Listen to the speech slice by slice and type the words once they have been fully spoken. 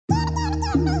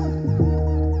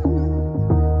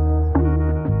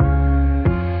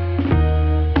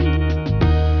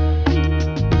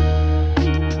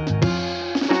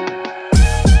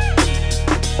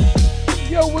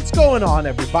going on,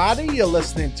 everybody? You're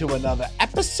listening to another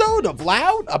episode of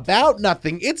Loud About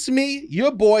Nothing. It's me,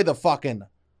 your boy, the fucking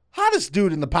hottest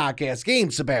dude in the podcast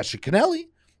game, Sebastian Canelli.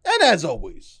 And as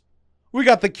always, we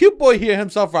got the cute boy here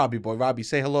himself, Robbie Boy. Robbie,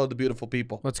 say hello to the beautiful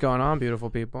people. What's going on, beautiful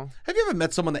people? Have you ever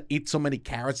met someone that ate so many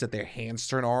carrots that their hands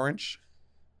turn orange?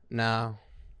 No.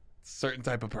 Certain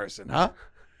type of person, huh?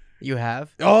 You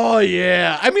have? Oh,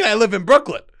 yeah. I mean, I live in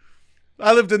Brooklyn.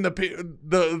 I lived in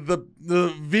the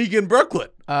vegan Brooklyn.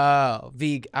 Oh,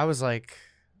 I was like,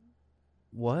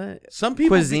 what? Some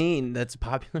people cuisine that's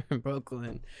popular in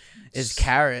Brooklyn is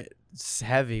carrots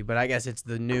heavy, but I guess it's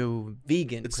the new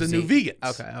vegan. It's cuisine. the new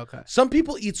vegans. Okay. Some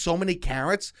people eat so many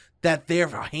carrots that their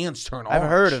hands turn orange. I've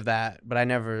heard of that, but I've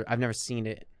never seen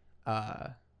it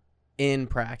in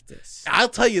practice. I'll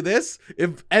tell you this: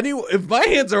 if my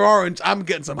hands are orange, I'm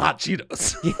getting some hot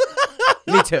Cheetos.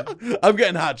 Me too. I'm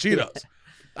getting hot Cheetos.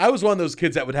 I was one of those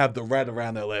kids that would have the red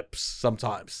around their lips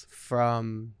sometimes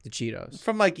from the Cheetos.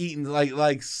 From like eating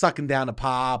like sucking down a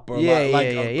pop or like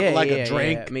a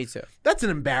drink. Yeah, me too. That's an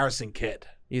embarrassing kid.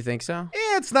 You think so?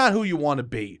 Yeah, it's not who you want to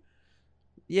be.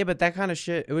 Yeah, but that kind of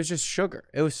shit, it was just sugar.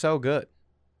 It was so good.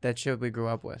 That shit we grew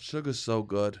up with. Sugar's so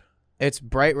good. It's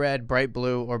bright red, bright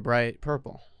blue, or bright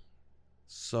purple.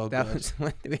 So that good. Was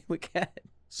what we would get.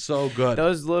 So good.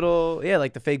 Those little,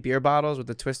 like the fake beer bottles with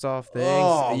the twist off things.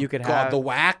 Oh, you could God, have the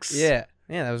wax. Yeah,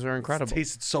 those were incredible. It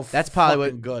tasted so. That's probably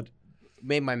what good.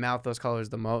 Made my mouth those colors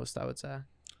the most, I would say.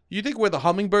 You think we're the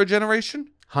hummingbird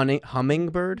generation?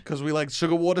 Hummingbird? Because we like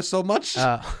sugar water so much.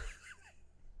 I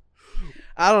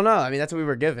don't know. I mean, that's what we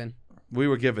were given. We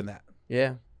were given that.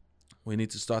 Yeah. We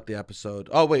need to start the episode.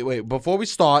 Oh wait! Before we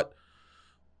start.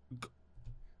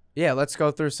 Yeah, let's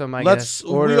go through some. I guess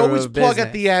order we always of plug business.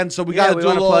 at the end, so we gotta do a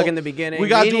little plug in the beginning. We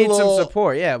gotta do need a little some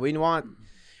support. Yeah,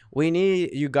 we need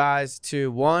you guys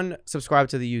to subscribe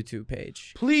to the YouTube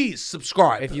page. Please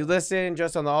subscribe. If you listen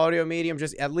just on the audio medium,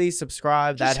 just at least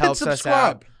subscribe. Just that helps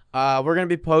subscribe. us out. We're gonna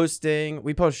be posting.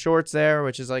 We post shorts there,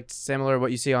 which is like similar to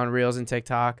what you see on Reels and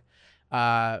TikTok.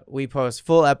 We post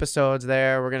full episodes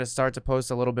there. We're gonna start to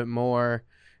post a little bit more.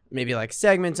 Maybe like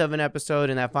segments of an episode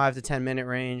in that 5 to 10 minute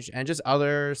range, and just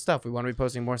other stuff. We want to be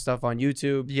posting more stuff on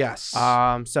YouTube. Yes.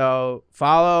 So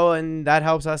follow, and that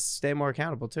helps us stay more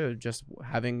accountable too. Just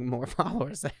having more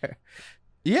followers there.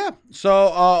 Yeah.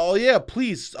 So,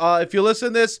 please, if you listen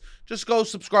to this, just go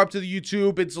subscribe to the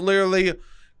YouTube. It's literally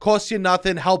costs you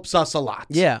nothing, helps us a lot.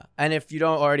 Yeah. And if you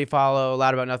don't already follow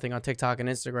Loud About Nothing on TikTok and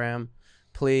Instagram,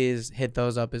 please hit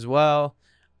those up as well.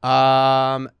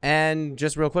 And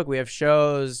just real quick, we have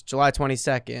shows July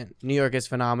 22nd. New York is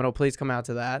phenomenal. Please come out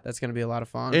to that. That's going to be a lot of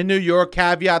fun. In New York,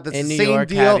 caveat. That's in the New same York,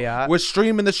 deal. caveat. We're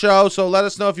streaming the show, so let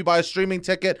us know if you buy a streaming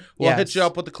ticket. We'll hit you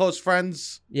up with the close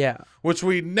friends. Yeah. Which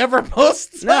we never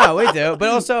post. No, we do. But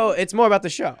also, it's more about the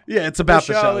show. Yeah, it's about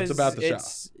the show. It's about the show.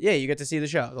 Yeah, you get to see the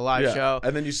show, the live show.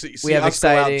 And then you see we have us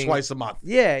exciting, go out twice a month.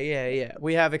 Yeah.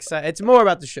 We have exciting. It's more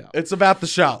about the show. It's about the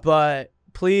show. But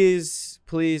please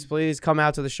come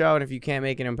out to the show. And if you can't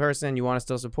make it in person, you want to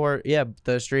still support,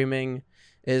 the streaming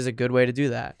is a good way to do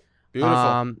that. Beautiful.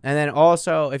 And then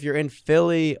also, if you're in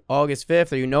Philly August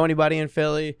 5th, or you know anybody in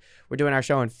Philly, we're doing our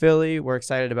show in Philly. We're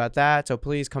excited about that. So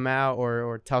please come out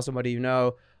or tell somebody you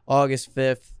know. August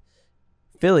 5th,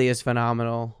 Philly is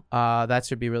phenomenal. That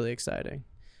should be really exciting.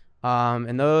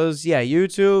 And those,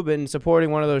 YouTube and supporting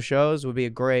one of those shows would be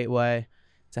a great way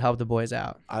to help the boys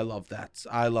out. I love that.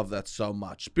 I love that so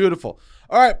much. Beautiful.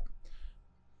 All right.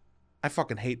 I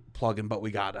fucking hate plugging, but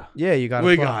we gotta. Yeah, you gotta.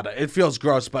 We gotta. It feels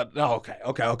gross, but okay.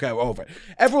 We're over it.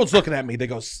 Everyone's looking at me. They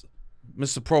go,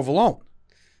 Mr. Provolone.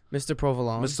 Mr.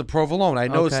 Provolone. Mr. Provolone. I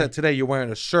noticed that today you're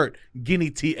wearing a shirt, guinea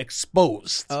tea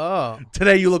exposed. Oh.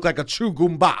 Today you look like a true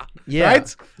Goomba. Yeah.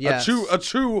 Right? Yes. A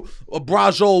true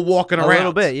Brajol walking around. A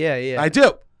little bit, yeah. I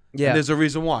do. Yeah. And there's a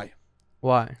reason why.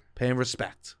 Why? Paying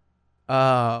respect.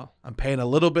 Oh. I'm paying a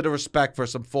little bit of respect for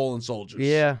some fallen soldiers.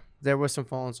 Yeah, there were some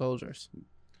fallen soldiers.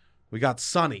 We got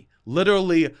Sonny.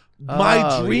 Literally,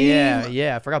 my dream.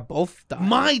 Yeah. I forgot both died.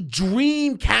 My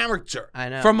dream character I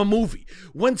know. From a movie.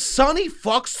 When Sonny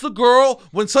fucks the girl,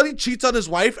 when Sonny cheats on his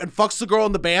wife and fucks the girl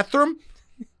in the bathroom,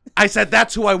 I said,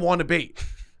 that's who I want to be.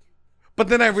 But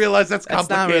then I realized that's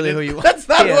complicated. Not really who you want. That's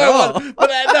not who I want. But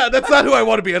no, that's not who I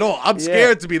want to be at all. I'm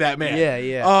scared to be that man.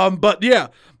 Yeah. But yeah.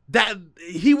 That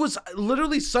he was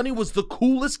literally Sonny was the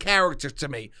coolest character to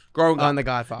me growing up. On The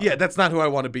Godfather. Yeah, that's not who I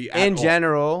want to be in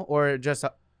general, or just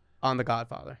on The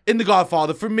Godfather. In The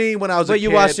Godfather, for me when I was a kid. But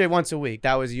you watched it once a week.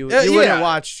 That was you. You wouldn't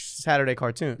watch Saturday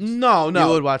cartoons. No.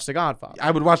 You would watch The Godfather.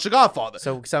 I would watch The Godfather.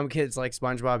 So some kids like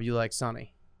SpongeBob. You like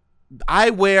Sonny. I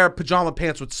wear pajama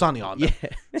pants with Sonny on them.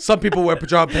 Yeah. Some people wear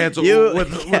pajama pants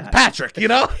with Patrick, you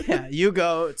know? Yeah, you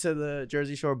go to the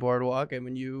Jersey Shore Boardwalk, and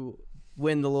when you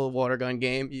win the little water gun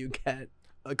game, you get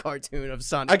a cartoon of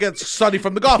Sonny. I get Sonny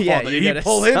from The Godfather. you He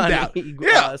pull him down.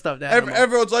 Yeah. Stuffed animal.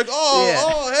 Everyone's like,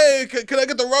 hey, can I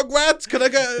get the Rugrats? Can I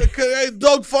get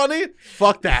Doug Funny?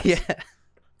 Fuck that. Yeah.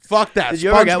 Fuck that. Did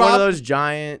you ever get one of those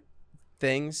giant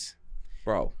things,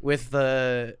 bro, with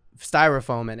the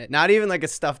styrofoam in it? Not even like a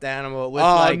stuffed animal with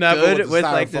never with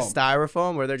like the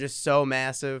styrofoam where they're just so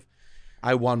massive.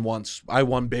 I won once. I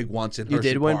won big once in Hershey Park.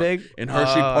 You did win big? In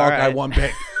Hershey Park, right. I won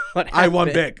big. I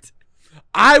won big.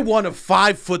 I won a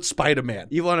 5-foot Spider-Man.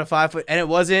 You won a 5-foot, and it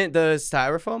wasn't the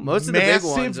styrofoam. Most of the big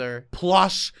ones are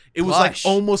plush. It was like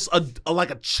almost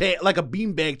like a chair, like a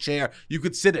beanbag chair you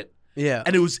could sit in. Yeah.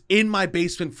 And it was in my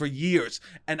basement for years.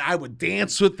 And I would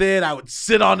dance with it. I would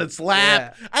sit on its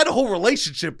lap. Yeah. I had a whole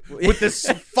relationship with this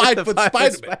 5-foot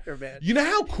Spider-Man. You know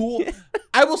how cool?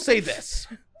 I will say this.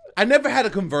 I never had a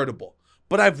convertible,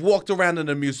 but I've walked around an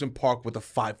amusement park with a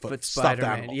 5-foot stuffed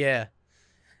animal. Yeah.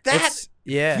 That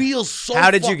feels so How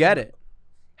did you get it?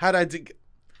 How did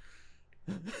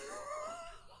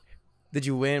Did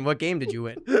you win? What game did you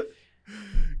win?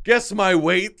 Guess my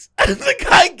weight. The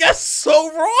guy guessed so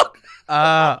wrong.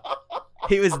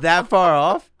 He was that far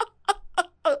off?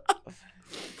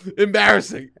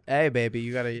 Embarrassing. Hey, baby,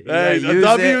 you gotta use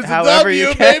it however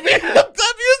you can. Baby. A W's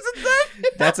a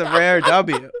W. That's a rare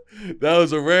W. That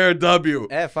was a rare W.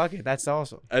 Yeah, fuck it. That's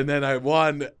awesome. And then I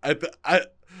won. I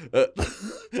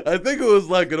think it was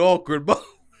like an awkward moment.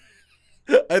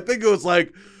 I think it was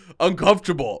like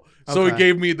uncomfortable. So he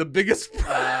gave me the biggest.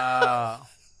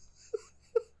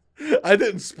 I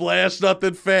didn't splash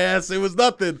nothing fast. It was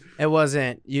nothing. It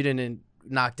wasn't. You didn't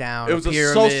knock down. It was a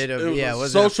pyramid. It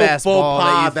was a social faux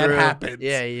pas that happened.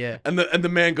 Yeah. And the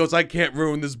man goes, I can't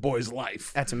ruin this boy's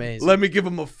life. That's amazing. Let me give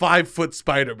him a 5-foot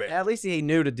Spider-Man. At least he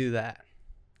knew to do that.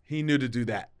 He knew to do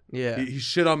that. Yeah. He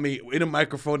shit on me in a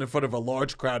microphone in front of a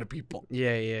large crowd of people.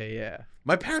 Yeah.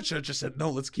 My parents should have just said,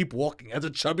 no, let's keep walking. As a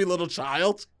chubby little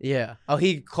child. Yeah. Oh,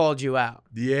 he called you out.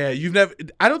 Yeah.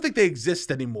 I don't think they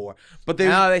exist anymore. But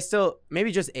they still,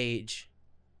 maybe just age.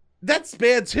 That's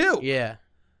bad too. Yeah.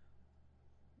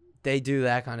 They do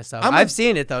that kind of stuff. I've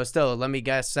seen it though. Still, let me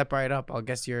guess. Separate up. I'll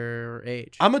guess your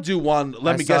age. I'm gonna do one.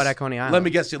 Let me guess. At Coney Island. Let me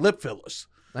guess your lip fillers.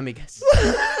 Let me guess.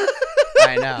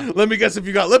 I know. Let me guess if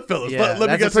you got lip fillers. Yeah,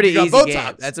 let me guess if you got Botox.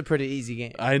 Game. That's a pretty easy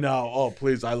game. I know. Oh,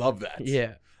 please. I love that.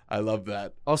 Yeah. I love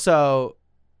that. Also,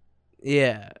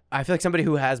 yeah. I feel like somebody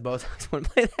who has Botox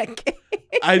wouldn't play that game.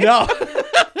 I know.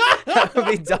 That would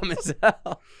be dumb as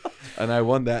hell. And I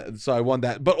won that. So I won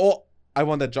that. But I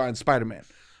won that giant Spider-Man.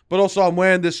 But also I'm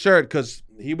wearing this shirt because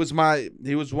he was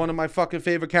one of my fucking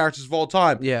favorite characters of all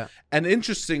time. Yeah. And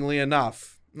interestingly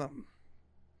enough,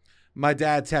 my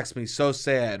dad texted me so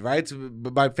sad, right?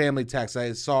 My family text.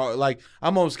 I saw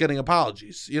I'm almost getting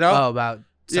apologies, you know? Oh, about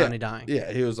Sonny dying.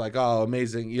 Yeah, he was like, oh,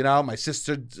 amazing. You know, my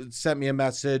sister sent me a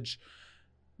message.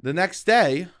 The next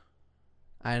day.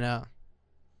 I know.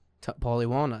 Paulie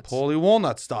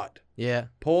Walnuts died. Yeah.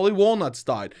 Paulie Walnuts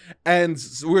died. And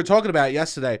we were talking about it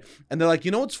yesterday. And they're like,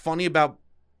 you know what's funny about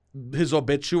his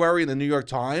obituary in the New York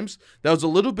Times? That was a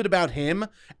little bit about him.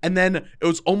 And then it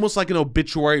was almost like an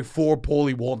obituary for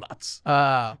Paulie Walnuts.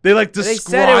 They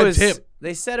described him.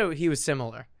 They said he was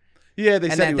similar. Yeah, they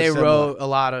said he was similar. Wrote a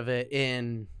lot of it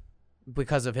in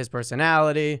because of his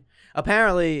personality.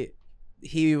 Apparently,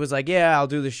 he was like, yeah, I'll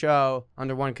do the show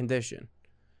under one condition.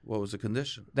 What was the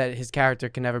condition? That his character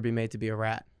can never be made to be a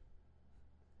rat.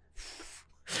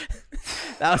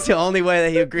 That was the only way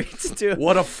that he agreed to do it.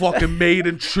 What a fucking made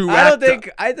and true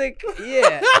actor. I think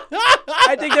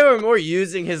they were more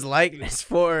using his likeness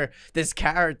for this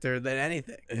character than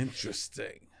anything.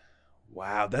 Interesting.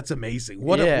 Wow, that's amazing.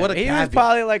 What a he was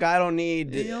probably like, I don't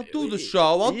need. Yeah, I'll do the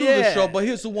show. But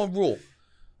here's the one rule.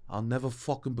 I'll never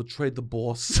fucking betray the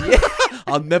boss. Yeah.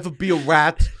 I'll never be a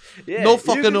rat. Yeah, no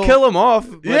fucking. You can kill him off.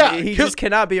 But he just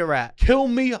cannot be a rat. Kill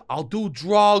me. I'll do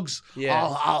drugs. Yeah.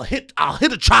 I'll hit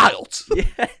a child.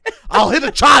 Yeah. I'll hit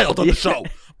a child on the show.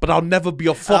 But I'll never be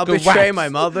a fucking rat. I'll betray my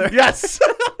mother. Yes.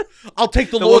 I'll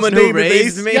take the Lord's woman who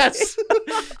raised me. Yes.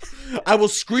 I will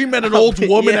scream at an old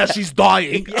woman as she's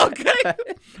dying. Yeah. Okay.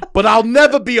 But I'll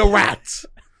never be a rat.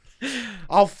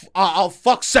 I'll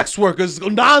fuck sex workers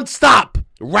nonstop.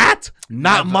 Rat,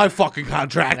 not my fucking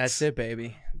contract. That's it,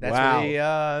 baby.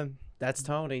 That's that's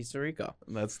Tony Sirico.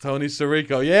 That's Tony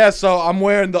Sirico. Yeah, so I'm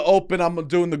wearing the open. I'm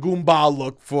doing the Goomba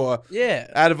look for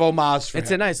out of homage for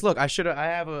It's him. a nice look. I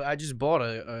just bought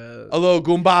a little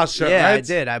Goomba shirt. Yeah, right? I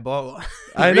did. I bought one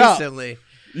I know. recently.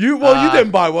 You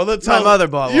didn't buy one. Let's My mother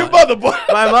bought Your one. mother bought.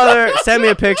 My mother sent me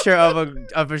a picture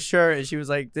of a shirt, and she was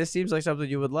like, "This seems like something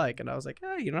you would like." And I was like,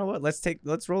 "Hey, you know what?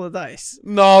 Let's roll the dice."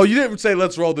 No, you didn't say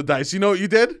let's roll the dice. You know what you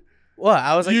did? Well,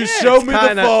 I was like, You yeah, showed me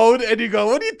kinda... the phone, and you go,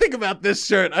 "What do you think about this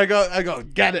shirt?" I go,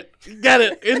 get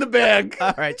it in the bag.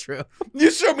 All right, true. You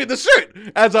showed me the shirt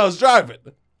as I was driving.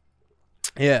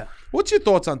 Yeah. What's your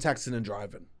thoughts on texting and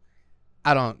driving?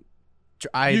 I don't You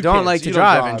like can't. to You don't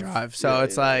drive and drive, so Yeah,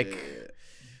 it's yeah, like yeah, yeah.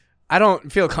 I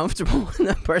don't feel comfortable when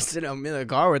the person I'm in the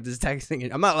car with is texting.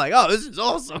 I'm not like, oh, this is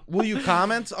awesome. Will you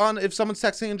comment on if someone's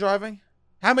texting and driving?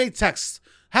 How many texts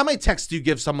do you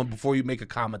give someone before you make a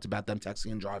comment about them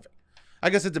texting and driving? I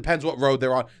guess it depends what road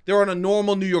they're on. They're on a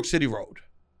normal New York City road.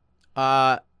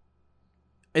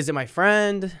 Is it my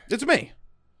friend? It's me.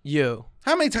 You.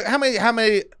 How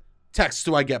many texts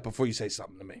do I get before you say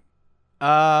something to me?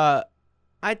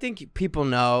 I think people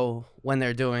know when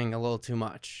they're doing a little too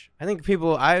much.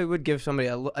 I would give somebody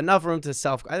enough room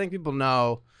to I think people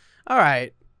know, all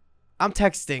right, I'm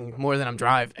texting more than I'm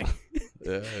driving.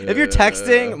 If you're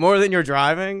texting more than you're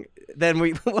driving, then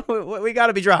we got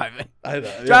to be driving. I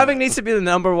know, Driving needs to be the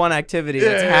number one activity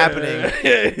that's happening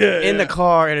in the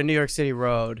car in a New York City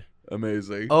road.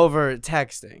 Amazing. Over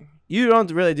texting. You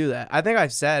don't really do that. I think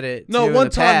I've said it. No, to one in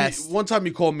the past. one time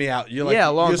you called me out. You're like, Yeah,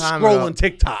 a long you're time scrolling ago.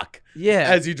 TikTok Yeah.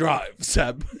 as you drive,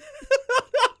 Seb.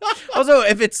 Also,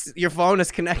 if it's your phone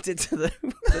is connected to the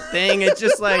thing, it's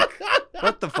just like,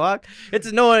 what the fuck? It's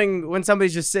annoying when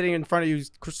somebody's just sitting in front of you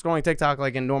scrolling TikTok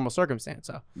like in normal circumstance.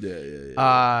 So,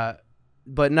 Yeah.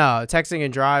 but no, texting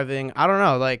and driving. I don't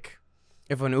know. Like,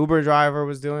 if an Uber driver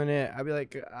was doing it, I'd be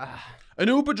like, An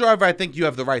Uber driver, I think you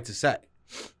have the right to say.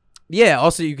 yeah.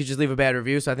 Also, you could just leave a bad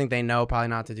review, so I think they know probably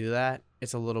not to do that.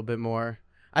 It's a little bit more.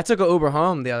 I took an Uber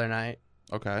home the other night,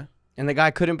 Okay. and the guy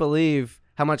couldn't believe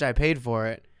how much I paid for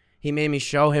it. He made me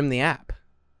show him the app.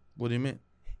 What do you mean?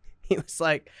 He was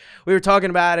like, we were talking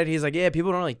about it. He's like, yeah,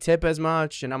 people don't really tip as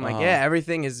much. And I'm like, yeah,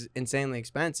 everything is insanely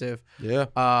expensive. Yeah.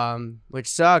 Which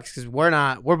sucks because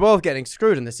we're both getting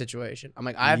screwed in this situation. I'm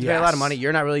like, I have to pay a lot of money.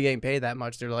 You're not really getting paid that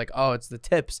much. They're like, oh, it's the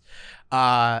tips.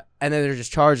 And then they're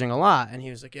just charging a lot. And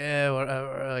he was like, yeah,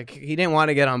 whatever. Like, he didn't want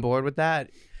to get on board with that.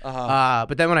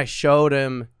 But then when I showed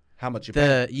him how much you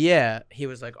pay? He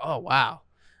was like, oh, wow.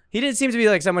 He didn't seem to be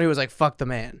like someone who was like, fuck the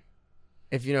man.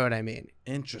 If you know what I mean.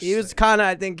 Interesting. He was kind of,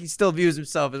 I think he still views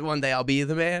himself as one day I'll be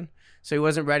the man. So he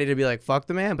wasn't ready to be like, fuck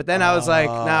the man. But then I was like,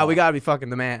 nah, we got to be fucking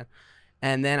the man.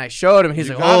 And then I showed him. He's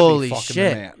like, holy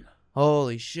shit.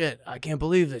 Holy shit. I can't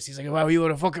believe this. He's like, wow, you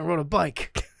would have fucking rode a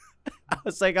bike. I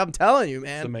was like, I'm telling you,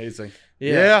 man. It's amazing.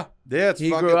 Yeah. It's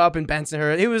he fucking... grew up in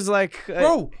Bensonhurst. He was like...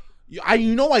 Bro,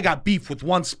 I got beef with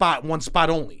one spot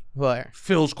only. Where?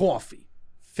 Phil's Coffee.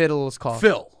 Fiddle's Coffee.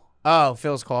 Phil. Oh,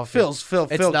 Phil's Coffee. Phil.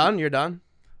 It's done? You're done?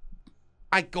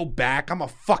 I go back. I'm a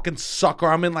fucking sucker.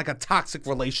 I'm in like a toxic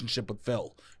relationship with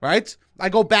Phil, right? I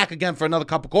go back again for another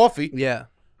cup of coffee. Yeah.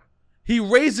 He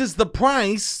raises the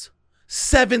price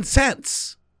 7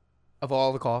 cents. Of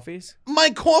all the coffees? My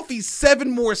coffee's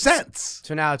 7 more cents.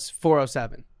 So now it's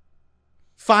 407.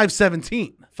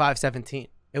 $5.17. $5.17.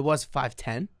 It was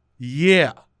 $5.10?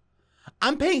 Yeah.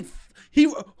 I'm paying...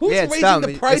 Who's it's raising done.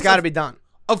 the price It's got to be done.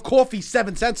 of coffee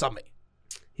 7 cents on me?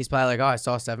 He's probably like, oh, I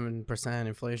saw 7%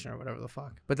 inflation or whatever the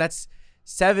fuck. But that's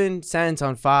 7 cents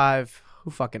on 5.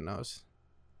 Who fucking knows?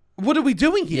 What are we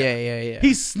doing here? Yeah.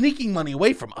 He's sneaking money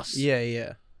away from us.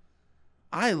 Yeah.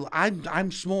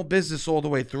 I'm small business all the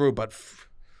way through, but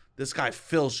this guy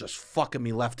Phil's just fucking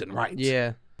me left and right.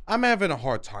 Yeah. I'm having a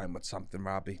hard time with something,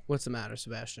 Robbie. What's the matter,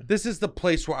 Sebastian? This is the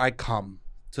place where I come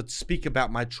to speak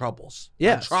about my troubles.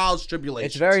 Yes. My trials,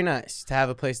 tribulations. It's very nice to have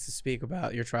a place to speak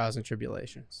about your trials and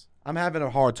tribulations. I'm having a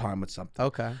hard time with something.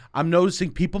 Okay. I'm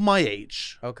noticing people my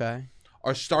age Okay.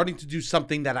 are starting to do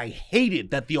something that I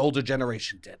hated that the older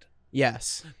generation did.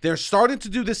 Yes. They're starting to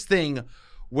do this thing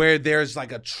where there's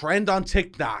like a trend on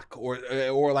TikTok or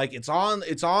like it's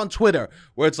on Twitter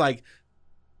where it's like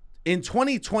in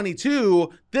 2022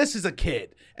 this is a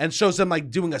kid and shows them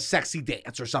like doing a sexy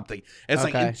dance or something. It's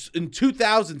Okay. like in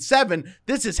 2007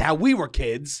 this is how we were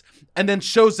kids, and then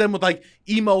shows them with like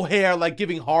emo hair like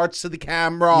giving hearts to the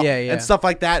camera Yeah. and stuff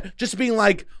like that, just being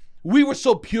like we were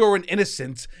so pure and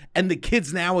innocent and the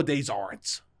kids nowadays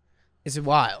aren't. It's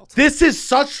wild. This is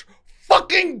such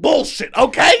fucking bullshit,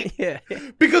 okay? Yeah.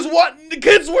 Because the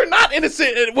kids were not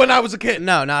innocent when I was a kid.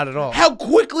 No, not at all. How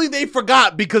quickly they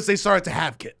forgot because they started to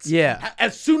have kids. Yeah.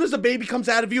 As soon as a baby comes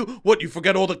out of you, what, you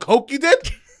forget all the coke you did?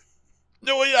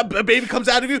 A baby comes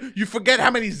out of you, you forget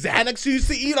how many Xanax you used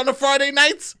to eat on the Friday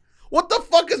nights? What the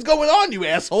fuck is going on, you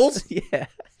assholes? Yeah.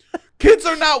 Kids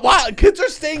are not wild. Kids are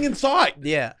staying inside.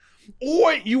 Yeah.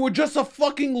 or you were just a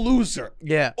fucking loser.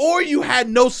 Yeah. Or you had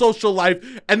no social life,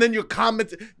 and then your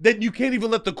comments, then you can't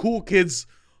even let the cool kids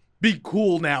be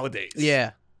cool nowadays.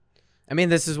 Yeah. I mean,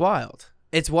 this is wild.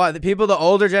 It's wild. The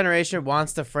older generation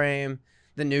wants to frame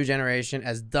the new generation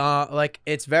as dumb. Like,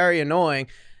 it's very annoying.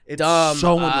 It's Dumb.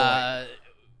 so annoying.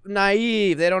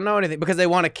 Naive. They don't know anything because they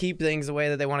want to keep things the way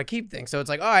that they want to keep things. So it's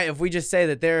like, all right, if we just say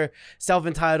that they're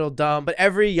self-entitled, dumb, but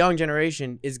every young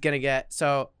generation is going to get,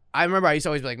 so I remember I used to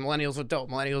always be like, millennials were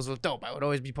dope. Millennials were dope. I would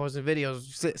always be posting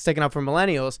videos sticking up for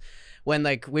millennials when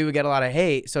like we would get a lot of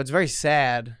hate. So it's very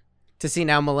sad to see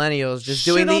now millennials just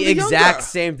doing the exact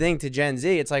same thing to Gen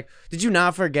Z. It's like, did you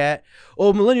not forget?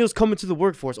 Oh, millennials come into the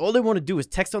workforce. All they want to do is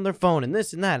text on their phone and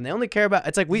this and that. And they only care about,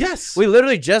 it's like we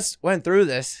literally just went through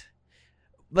this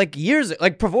like years,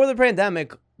 like before the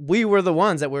pandemic, we were the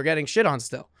ones that were getting shit on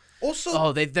still. Also,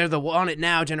 oh, they're the on it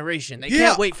now generation. They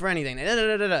can't wait for anything.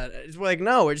 It's like,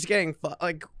 no, we're just getting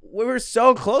like we were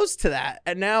so close to that,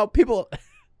 and now people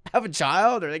have a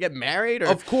child or they get married or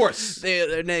of course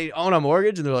they own a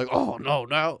mortgage and they're like, oh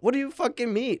no, what do you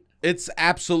fucking mean? It's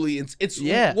absolutely it's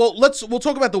Well, we'll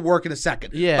talk about the work in a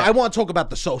second. Yeah, but I want to talk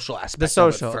about the social aspect.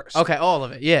 Of it first. Okay, all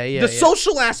of it. Yeah. The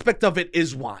social aspect of it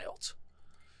is wild.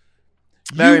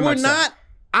 Very you were much not. So.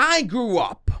 I grew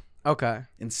up. Okay.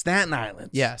 In Staten Island.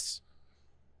 Yes.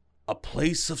 A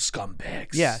place of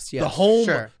scumbags. Yes. The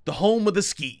home of the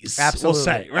skis. Absolutely. We'll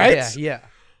say, right? Yeah.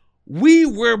 We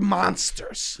were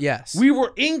monsters. Yes. We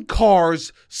were in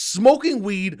cars, smoking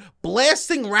weed,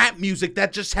 blasting rap music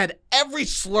that just had every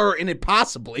slur in it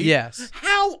possibly. Yes.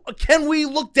 How can we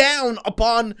look down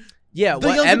upon the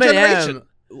younger generation?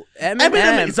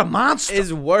 Eminem is a monster.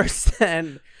 Is worse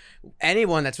than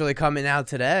anyone that's really coming out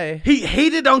today. He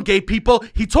hated on gay people.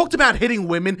 He talked about hitting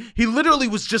women. He literally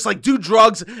was just like, do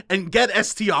drugs and get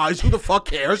STIs. Who the fuck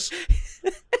cares?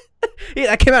 Yeah,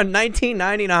 that came out in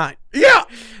 1999. Yeah.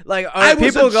 Like, are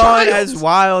people going as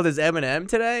wild as Eminem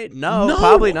today? No,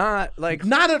 probably not. Like,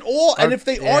 not at all. And if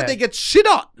they are, they get shit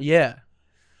on. Yeah.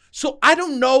 So I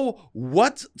don't know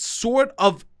what sort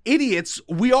of idiots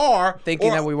we are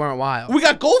thinking that we weren't wild. We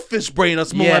got goldfish brain,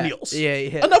 us millennials.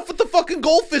 Yeah. Enough with the fucking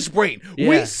goldfish brain. Yeah.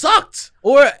 We sucked.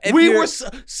 Or we were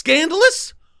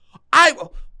scandalous.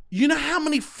 You know how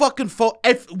many fucking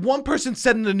if one person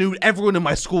said in the nude, everyone in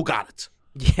my school got it.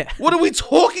 Yeah. What are we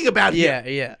talking about here?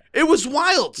 Yeah. It was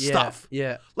wild stuff.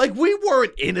 Yeah. Like, we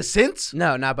weren't innocent.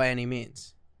 No, not by any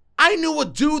means. I knew a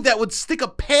dude that would stick a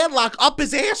padlock up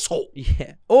his asshole.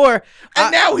 Yeah. Or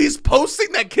and now he's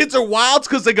posting that kids are wild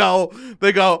because they go,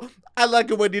 I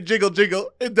like it when you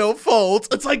jiggle and don't fold.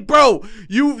 It's like, bro,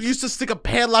 you used to stick a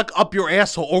padlock up your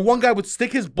asshole. Or one guy would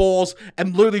stick his balls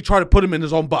and literally try to put him in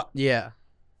his own butt. Yeah.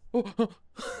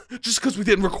 Just because we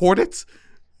didn't record it?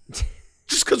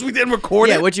 Just because we didn't record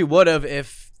it? Yeah, which you would have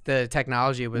if the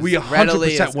technology was we 100%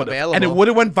 readily would available. And it would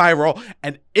have went viral.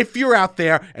 And if you're out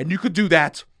there and you could do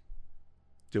that,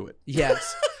 do it.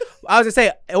 Yes. I was going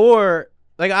to say, or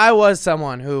like I was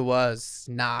someone who was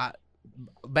not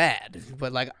bad,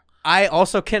 but like I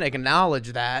also can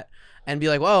acknowledge that and be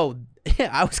like, whoa, yeah,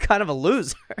 I was kind of a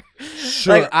loser.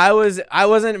 Sure. Like I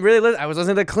wasn't really, I was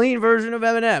listening to the clean version of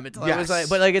Eminem. It's like, yes. it was like,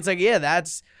 but like, it's like, yeah,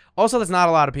 that's not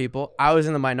a lot of people. I was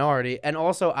in the minority. And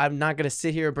also I'm not going to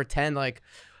sit here and pretend like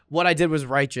what I did was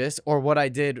righteous or what I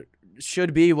did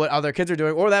should be what other kids are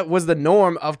doing, or that was the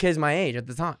norm of kids my age at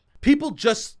the time. People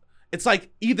just, it's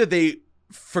like either they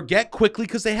forget quickly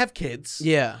because they have kids.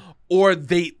 Yeah. Or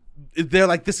they're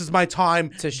like, this is my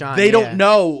time to shine. They don't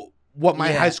know what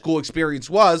my high school experience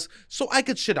was, so I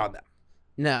could shit on them.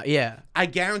 No, yeah. I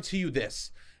guarantee you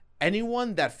this.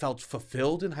 Anyone that felt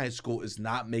fulfilled in high school is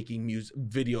not making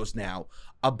videos now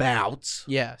about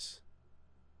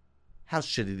how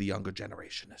shitty the younger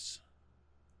generation is.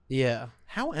 Yeah.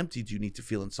 How empty do you need to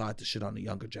feel inside to shit on the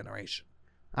younger generation?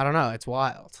 I don't know. It's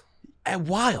wild. And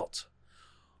wild.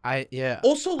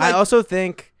 Also, I also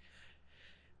think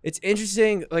it's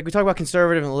interesting. Like, we talk about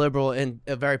conservative and liberal in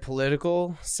a very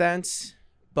political sense,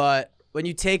 but when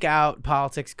you take out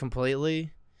politics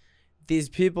completely, these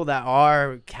people that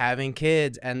are having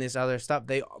kids and this other stuff,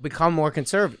 they become more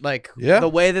conservative. Like, the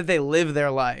way that they live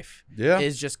their life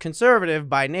is just conservative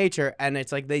by nature. And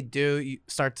it's like they do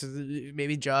start to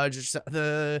maybe judge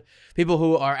the people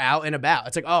who are out and about.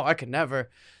 It's like, oh, I could never.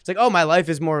 It's like, oh, my life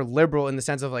is more liberal in the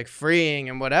sense of like freeing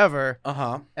and whatever.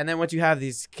 And then once you have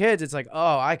these kids, it's like,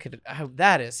 oh,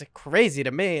 that is crazy to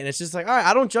me. And it's just like, all right,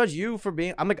 I don't judge you for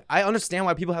being, I'm like, I understand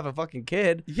why people have a fucking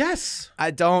kid. Yes.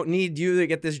 I don't need you to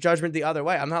get this judgment turned the other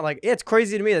way. I'm not like, it's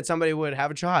crazy to me that somebody would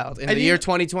have a child in the year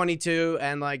 2022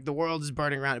 and like the world is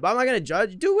burning around it. But I'm not gonna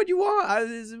judge. Do what you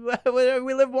want.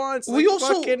 We live once. We Like,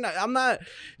 also- fucking, I'm not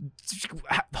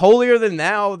holier than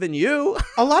thou than you.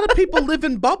 A lot of people live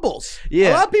in bubbles.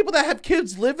 Yeah. A lot of people that have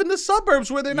kids live in the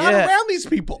suburbs where they're not Yeah. around these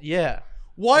people. Yeah.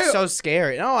 Why? It's so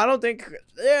scary. No, I don't think.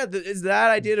 Yeah, is that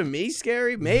idea to me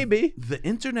scary? Maybe. The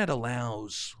internet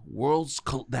allows worlds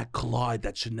that collide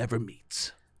that should never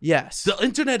meet. Yes. The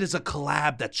internet is a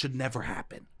collab that should never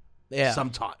happen. Yeah.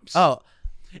 Sometimes. Oh,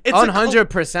 It's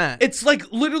 100%. It's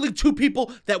like literally two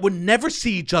people that would never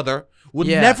see each other, would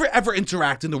Yeah. never ever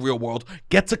interact in the real world,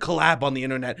 get to collab on the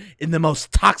internet in the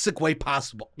most toxic way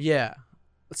possible. Yeah.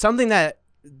 Something that,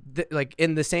 like,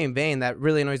 in the same vein that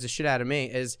really annoys the shit out of me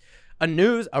is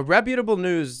a reputable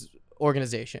news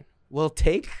organization will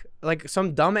take, like,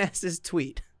 some dumbass's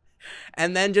tweet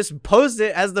and then just post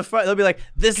it as the front. They'll be like,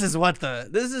 this is what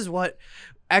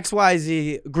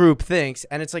XYZ group thinks.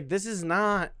 And it's like, this is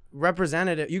not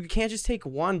representative. You can't just take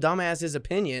one dumbass's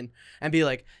opinion and be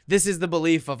like, this is the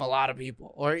belief of a lot of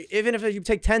people. Or even if you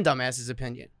take 10 dumbasses'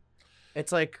 opinion.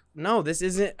 It's like, no, this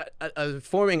isn't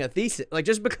forming a thesis. Like,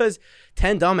 just because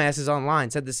 10 dumbasses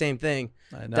online said the same thing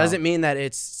doesn't mean that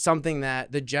it's something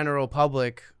that the general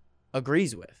public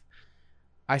agrees with.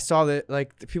 I saw that,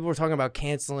 like, the people were talking about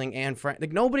canceling Anne Frank.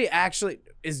 Like, nobody actually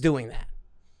is doing that.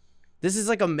 This is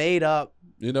like a made up.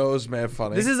 You know, it was mad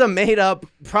funny. This is a made up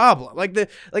problem.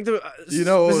 You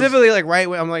know, specifically like right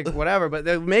wing. I'm like, whatever, but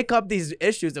they make up these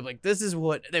issues of like, this is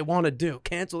what they want to do,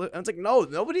 cancel it. And it's like, no,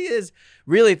 nobody is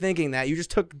really thinking that. You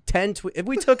just took 10. If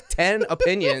we took 10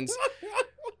 opinions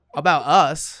about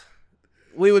us,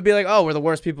 we would be like, oh, we're the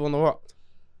worst people in the world.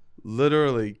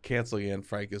 Literally, canceling Anne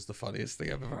Frank is the funniest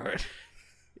thing I've ever heard.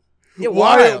 Yeah,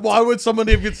 Why would someone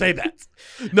even say that?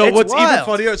 No, It's what's even wild.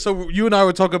 funnier? So you and I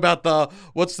were talking about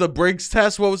what's the Briggs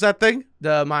test? What was that thing?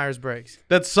 The Myers-Briggs.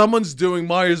 That someone's doing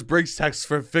Myers-Briggs tests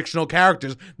for fictional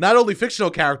characters. Not only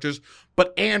fictional characters,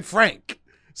 but Anne Frank.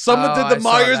 Someone Oh, did I the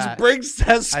saw Myers-Briggs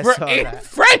test I for saw Anne that.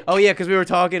 Frank. Oh, yeah, because we were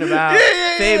talking about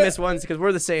Yeah. famous ones because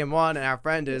we're the same one, and our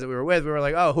friend is that we were with. We were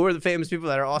like, oh, who are the famous people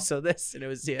that are also this? And it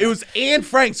was, yeah. It was Anne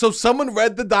Frank. So someone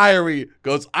read the diary,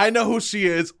 goes, I know who she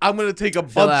is. I'm going to take a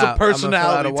bunch of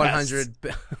personality I'm gonna tests.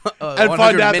 fill out a 100, And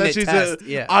find out that 100-minute she's test. a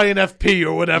Yeah. INFP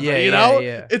or whatever, Yeah, you yeah, know?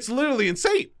 yeah. It's literally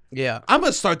insane. Yeah. I'm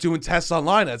going to start doing tests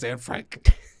online as Anne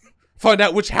Frank. Find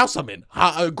out which house I'm in.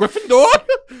 Gryffindor?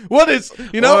 What is,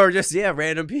 you know? Or just,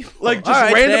 random people. Like, just all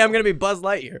right, random- today I'm going to be Buzz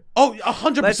Lightyear. Oh,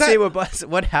 100%. Let's see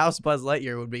what house Buzz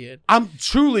Lightyear would be in. I'm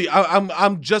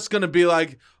just going to be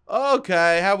like,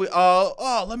 okay,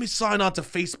 let me sign on to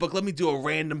Facebook. Let me do a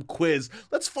random quiz.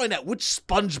 Let's find out which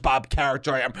SpongeBob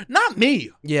character I am. Not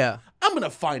me. Yeah. I'm going to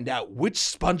find out which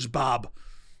SpongeBob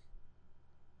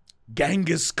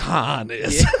Genghis Khan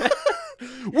is.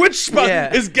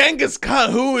 Is Genghis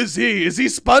Khan? Who is he? Is he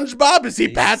SpongeBob? Is he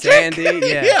Patrick? Sandy?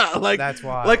 Yeah. Yeah, like that's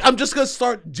why. Like, I'm just gonna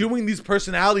start doing these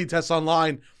personality tests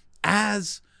online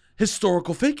as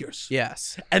historical figures.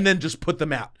 Yes. And then just put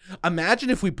them out. Imagine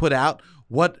if we put out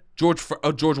what George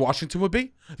Washington would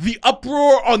be. The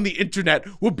uproar on the internet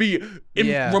would be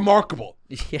remarkable.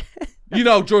 Yeah. You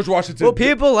know, George Washington. Well,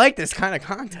 people like this kind of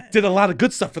content. Did a lot of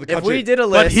good stuff for the country. If we did a but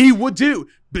list, he would do.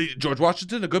 George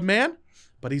Washington, a good man,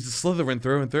 but he's a Slytherin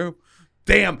through and through.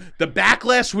 Damn, the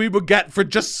backlash we would get for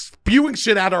just spewing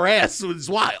shit out our ass was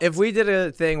wild. If we did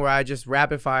a thing where I just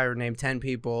rapid fire named 10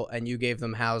 people and you gave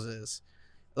them houses,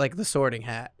 like the Sorting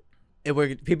Hat,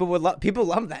 people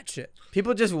love that shit.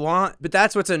 People just want, but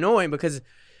that's what's annoying because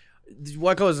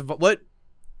what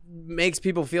makes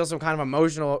people feel some kind of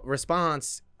emotional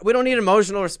response. We don't need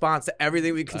emotional response to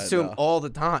everything we consume all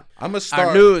the time. I'm gonna start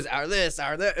our news, our this,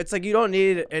 our that. It's like you don't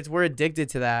need it. We're addicted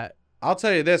to that. I'll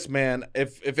tell you this, man.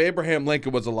 If Abraham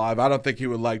Lincoln was alive, I don't think he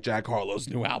would like Jack Harlow's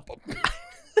new album.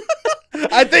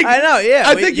 I know. Yeah.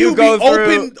 I think you go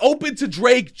open to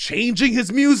Drake changing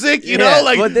his music. You know,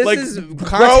 like but this like is growing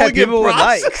content people would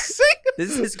like. processing.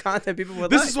 This is content people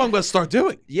would like. This is what I'm gonna start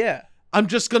doing. Yeah. I'm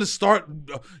just gonna start.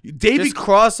 Davey just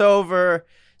crossover.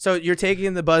 So you're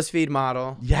taking the BuzzFeed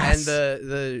model Yes.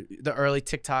 and the early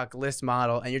TikTok list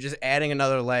model, and you're just adding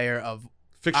another layer of.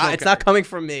 fictional. It's not coming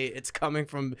from me. It's coming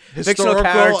from Historical fictional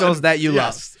characters and- that you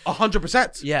love.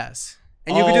 100%. Yes,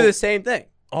 and you can do the same thing.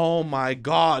 Oh my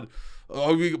God,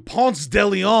 Ponce de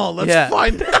Leon. Let's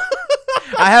find out.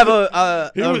 I have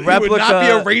a He replica. would not be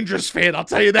a Rangers fan, I'll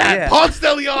tell you that. Yeah. Ponce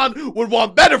de Leon would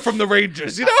want better from the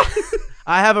Rangers, you know?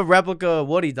 I have a replica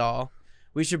Woody doll.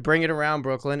 We should bring it around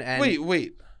Brooklyn and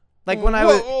Wait. like when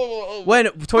when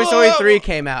Toy Story 3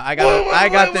 came out, I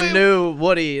got the new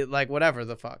Woody, like whatever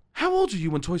the fuck. How old are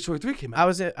you when Toy Story 3 came out?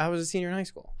 I was a senior in high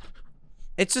school.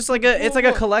 It's just like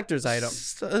a collector's item.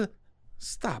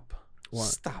 Stop. What?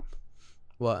 Stop.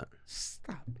 What?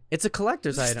 Stop. It's a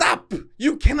collector's item. Stop.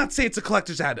 You cannot say it's a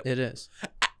collector's item. It is.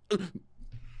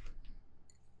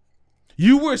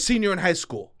 You were a senior in high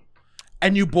school,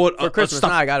 and you bought For Christmas.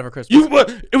 stuff. No, I got it for Christmas.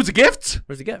 It was a gift?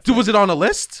 Where's the gift? Was it on a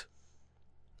list?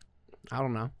 I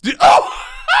don't know. Oh!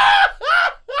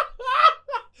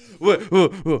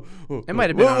 It might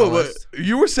have been on a list.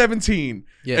 You were 17,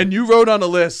 Yeah. and you wrote on a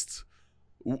list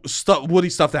Woody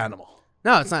stuffed animal.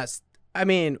 No, it's not. I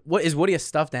mean, what is Woody a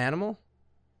stuffed animal?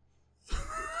 We're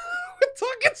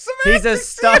talking He's a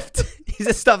semantics. He's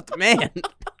a stuffed man.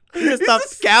 He's a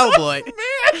stuffed cowboy.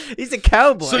 Man. He's a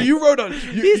cowboy. So you wrote on.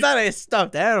 He's not a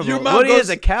stuffed animal. Your mom Woody goes- is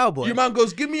a cowboy. Your mom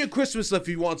goes, give me a Christmas gift.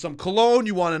 You want some cologne?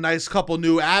 You want a nice couple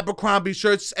new Abercrombie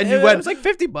shirts? And you It went. was like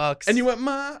 $50. And you went,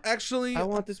 Ma, actually, I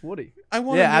want this Woody. I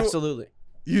want. Yeah, absolutely.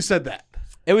 You said that.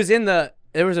 It was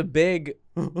there was a big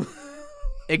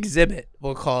exhibit,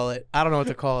 we'll call it. I don't know what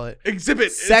to call it.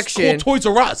 Exhibit Section It's called Toys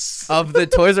R Us. Of the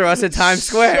Toys R Us at Times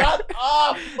Square. Shut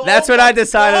up. That's Oh when my I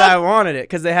decided God. I wanted it,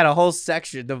 because they had a whole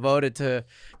section devoted to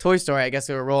Toy Story. I guess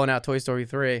they were rolling out Toy Story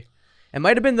 3. It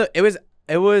might have been it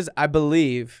was I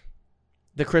believe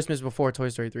the Christmas before Toy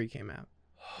Story 3 came out.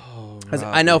 Oh, 'Cause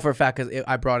I know for a fact because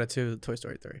I brought it to Toy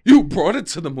Story 3. You brought it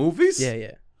to the movies?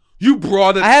 Yeah. You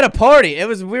brought it. I had a party. It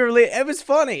was it was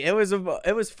funny. It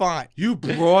was fun. You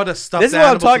brought a stuffed This is what I'm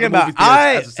animal to talking the about. movie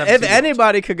theaters as a If 17-year-old.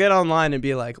 anybody could get online and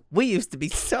be like, we used to be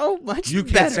so much You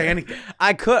better. can't say anything.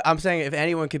 I could. I'm saying if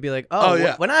anyone could be like, Oh,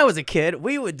 yeah. when I was a kid,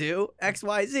 we would do X,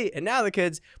 Y, Z. And now the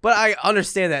kids, but I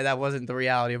understand that wasn't the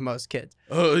reality of most kids.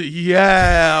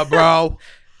 Yeah, bro.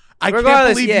 I can't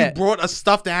Regardless, believe yeah. you brought a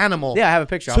stuffed animal. Yeah, I have a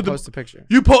picture. So I'll the- post a picture.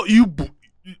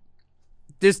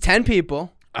 There's 10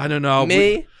 people, I don't know.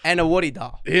 me, and a Woody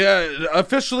doll. Yeah,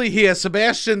 officially here,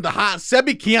 Sebastian, the hot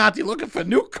Sebi Chianti, looking for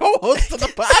new co-host of the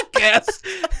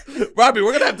podcast. Robbie,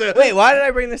 we're gonna have to Wait, why did I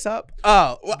bring this up?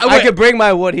 Oh, I wait. could bring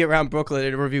my Woody around Brooklyn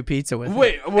and review pizza with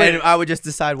Wait. him. And I would just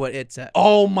decide what it said.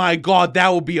 Oh my God, that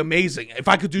would be amazing if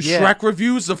I could do Yeah. Shrek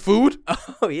reviews of food.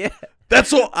 Oh, yeah.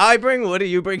 That's all. I bring Woody,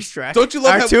 you bring Shrek. Don't you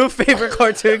love our how- two favorite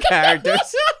cartoon characters?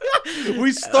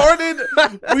 We started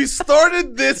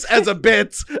this as a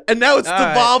bit, and now it's All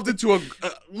right. devolved into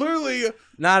literally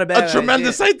Not a bad a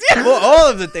tremendous idea. idea. Well,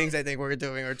 all of the things I think we're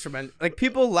doing are tremendous. Like,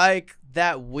 people like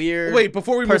that weird Wait,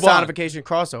 before we move on, personification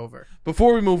crossover.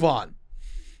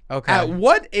 Okay. At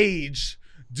what age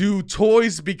do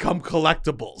toys become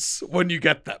collectibles when you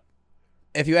get them?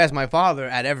 If you ask my father,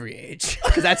 at every age,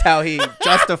 because that's how he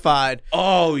justified.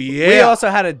 Oh yeah. We also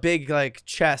had a big like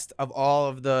chest of all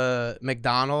of the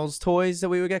McDonald's toys that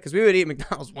we would get, because we would eat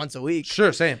McDonald's once a week.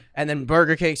 Sure, same. And then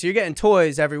Burger King. So you're getting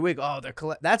toys every week. Oh,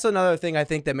 that's another thing I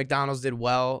think that McDonald's did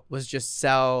well, was just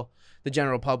sell the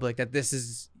general public that this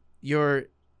is your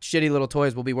shitty little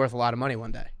toys will be worth a lot of money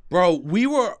one day. Bro, we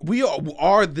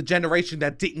are the generation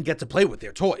that didn't get to play with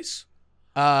their toys.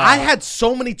 I had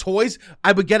so many toys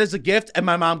I would get as a gift, and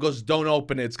my mom goes, "Don't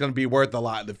open it. It's gonna be worth a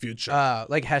lot in the future."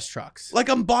 Like Hess trucks. Like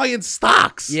I'm buying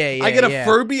stocks. Yeah, I get a yeah.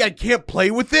 Furby. I can't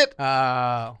play with it.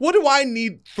 What do I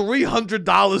need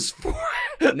 $300 for?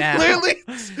 Now. Clearly,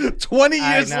 20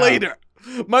 I years know. later,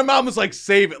 my mom was like,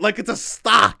 "Save it, like it's a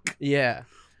stock." Yeah.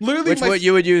 Literally, Which what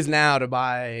you would use now to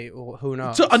buy, who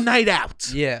knows? to a night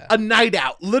out. Yeah. A night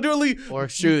out. Literally, Or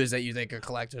shoes that you think are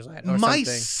collector's item or my something.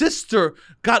 sister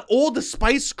got all the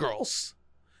Spice Girls.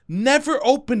 Never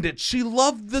opened it. She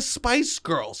loved the Spice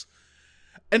Girls.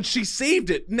 And she saved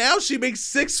it. Now she makes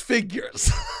 6 figures.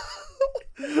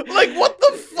 Like, what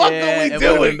the fuck Yeah, are we it would have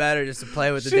doing? been better just to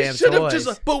play with the She damn should have toys.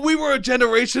 just. But we were a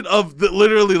generation of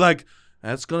literally like,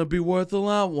 that's gonna be worth a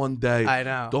lot one day. I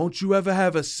know. Don't you ever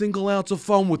have a single ounce of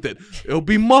fun with it. It'll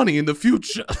be money in the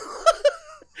future.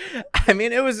 I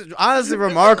mean, it was honestly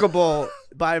remarkable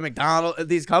by McDonald's,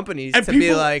 these companies, And to people,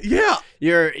 be like, yeah,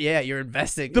 you're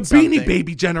investing the in something. Beanie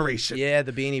Baby generation. Yeah,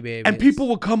 the Beanie Babies. And people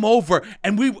would come over,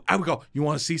 and I would go, "You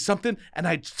want to see something?" And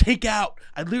I'd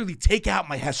literally take out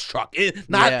my Hess truck,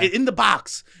 Yeah. in the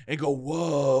box, and go,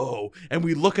 "Whoa!" And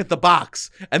we look at the box,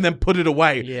 and then put it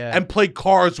away, Yeah. and play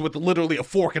cards with literally a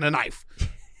fork and a knife.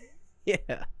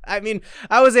 Yeah. I mean,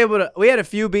 I was able to, we had a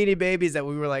few Beanie Babies that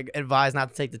we were like advised not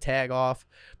to take the tag off,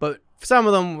 but some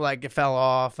of them, like, it fell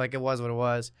off, like, it was what it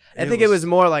was. I think it was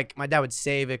more like my dad would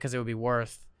save it because it would be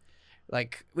worth,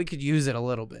 like, we could use it a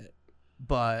little bit,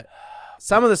 but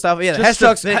some of the stuff, yeah, the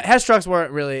Hess trucks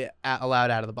weren't really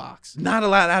allowed out of the box. Not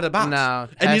allowed out of the box. No.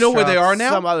 And Hess you know where they trucks, are now?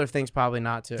 Some other things probably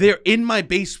not too. They're in my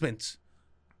basement,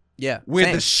 Yeah. where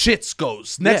same. the shits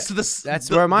goes next to that's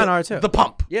where mine are, too. The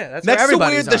pump. Yeah, that's next where to where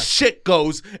everybody's the are. shit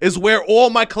goes is where all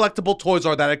my collectible toys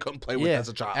are that I couldn't play with as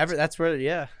a child. That's where,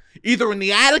 yeah. Either in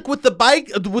the attic with the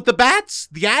bats,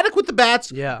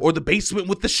 Yeah. or the basement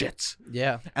with the shit.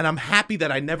 Yeah. And I'm happy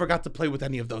that I never got to play with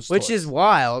any of those Which toys. is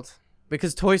wild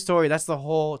because Toy Story, that's the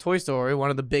whole Toy Story, one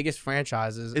of the biggest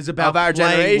franchises Is about of our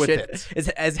playing with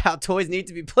generation, is how toys need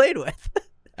to be played with.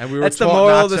 And we were That's the taught moral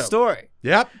not of the to. story.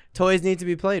 Yep. Toys need to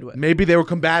be played with. Maybe they were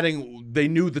combating. They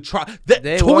knew the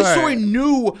They Toy were. Story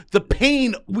knew the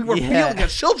pain we were feeling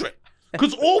as children.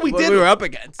 Because all we What did, we were up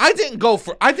against. I didn't go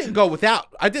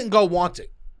without. I didn't go wanting.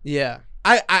 Yeah.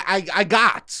 I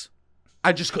got.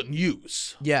 I just couldn't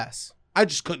use. Yes. I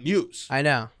just couldn't use. I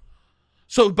know.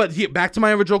 So, but here, back to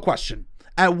my original question.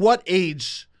 At what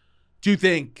age do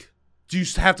you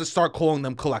have to start calling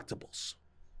them collectibles?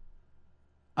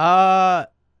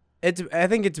 I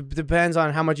think it depends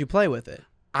on how much you play with it.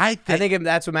 I think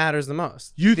That's what matters the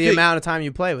most. You the think- amount of time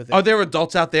you play with it. Are there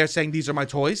adults out there saying these are my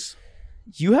toys?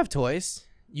 You have toys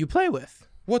you play with.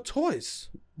 What toys?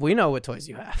 We know what toys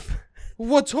you have.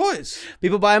 What toys?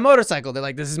 People buy a motorcycle. They're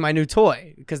like, this is my new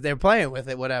toy because they're playing with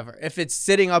it, whatever. If it's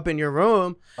sitting up in your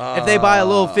room, if they buy a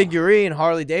little figurine,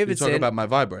 Harley You Davidson. talking about my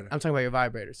vibrator? I'm talking about your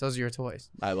vibrators. Those are your toys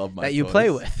I love my that you toys. play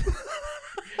with.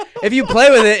 If you play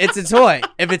with it, it's a toy.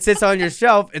 If it sits on your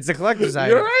shelf, it's a collector's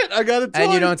item. You're right. I got a toy.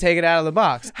 And you don't take it out of the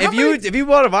box. How If you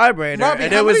bought a vibrator Robbie,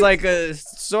 and how it was many- like a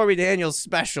Stormy Daniels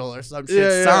special or some shit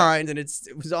Yeah. signed and it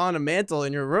was on a mantle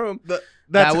in your room, That's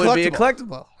that would be a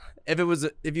collectible.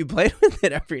 collectible. If you played with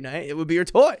it every night, it would be your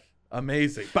toy.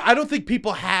 Amazing. But I don't think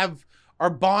people are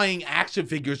buying action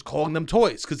figures calling them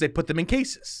toys because they put them in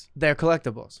cases. They're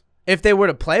collectibles. If they were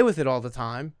to play with it all the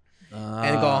time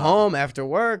and go home after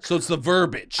work, So it's the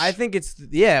verbiage. I think it's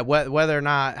whether or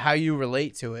not how you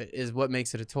relate to it is what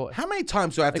makes it a toy. How many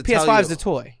times do I have Like to tell you? PS5's a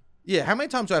toy. Yeah, how many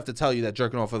times do I have to tell you that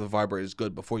jerking off with a vibrator is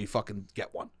good before you fucking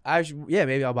get one?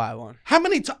 Maybe I'll buy one. How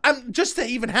many times? Just to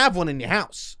even have one in your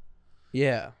house.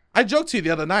 Yeah, I joked to you the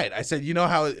other night. I said, you know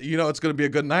how it's going to be a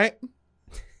good night?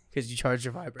 because you charge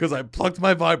your vibrator. Because I plugged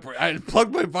my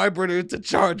vibrator into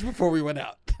charge before we went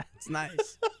out. It's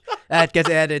nice. That gets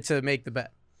added to make the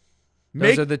bet.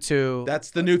 Those are the two. That's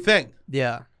the new thing.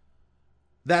 Yeah.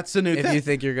 That's the new If thing. you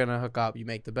think you're gonna hook up, you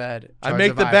make the bed. I charge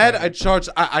make the bed. vibrator. I charge.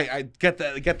 I get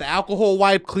the alcohol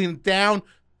wipe, clean it down,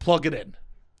 plug it in.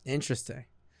 Interesting.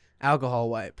 Alcohol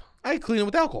wipe. I clean it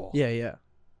with alcohol. Yeah.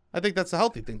 I think that's a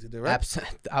healthy thing to do, right?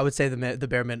 I would say the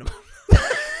bare minimum.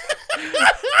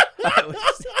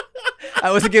 I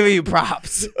wasn't giving you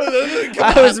props.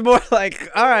 I was more like,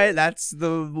 all right, that's the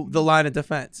line of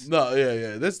defense. No,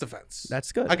 yeah. This defense.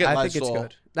 That's good. I get think it's Lysol.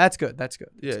 good. That's good.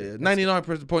 Yeah.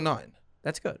 99.9.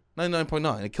 That's good.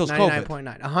 99.9. It kills COVID.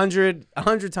 99.9.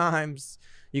 100 times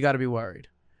you got to be worried.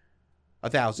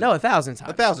 1,000. No, 1,000 times.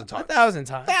 1,000 times. 1,000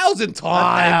 times. 1,000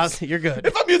 times. 1,000. You're good.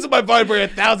 If I'm using my vibrator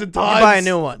 1,000 times, You buy a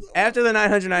new one. After the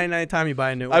 999th time, you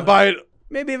buy a new one. I buy it.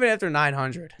 Maybe even after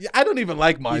 900. Yeah, I don't even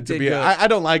like mine You to did be. good. I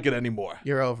don't like it anymore.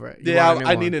 You're over it. You Yeah, want a new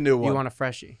I one. need a new one. You want a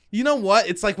freshie. You know what?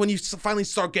 It's like when you finally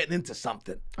start getting into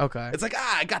something. Okay. It's like,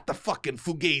 I got the fucking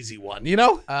Fugazi one, you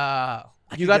know? You can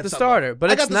got get the something. starter, but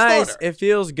I it's got the nice. starter. It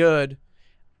feels good.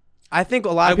 I think a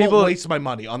lot I of people won't waste my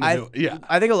money on the new. Yeah.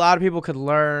 I think a lot of people could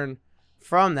learn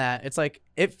from that. It's like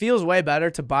it feels way better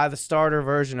to buy the starter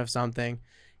version of something,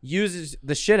 use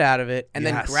the shit out of it, and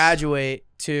then Yes. graduate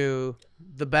to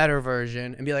the better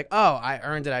version and be like, oh, I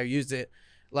earned it, I used it.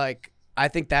 Like I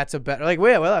think that's a better. Like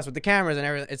what else with the cameras and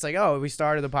everything? It's like, oh, we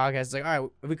started the podcast. It's like, all right,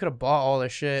 we could have bought all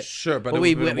this shit. Sure, but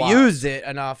we it would've been wild. used it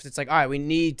enough. It's like, all right, we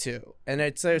need to, and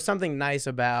there's something nice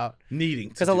about Needing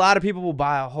to because a do- lot of people will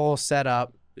buy a whole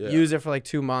setup, Yeah. use it for like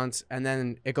 2 months, and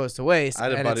then it goes to waste. I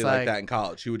had a and buddy it's like that in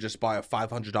college. He would just buy a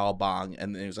 $500 bong,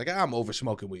 and then he was like, I'm over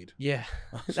smoking weed. Yeah,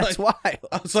 was that's like- why.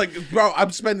 I was like, bro,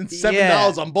 I'm spending $7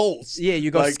 Yeah. on bowls. Yeah,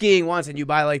 you go Like- skiing once and you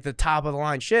buy like the top of the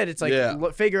line shit. It's like Yeah.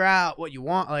 figure out what you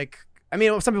want. Like, I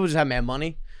mean, some people just have mad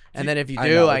money, and then if you I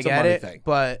do, know, I it's a get money it. thing.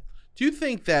 But Do you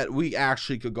think that we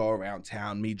actually could go around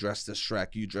town, me dressed as Shrek,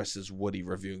 you dressed as Woody,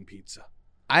 reviewing pizza?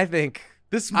 I think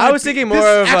This I might was be- thinking this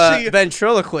more of actually- a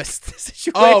ventriloquist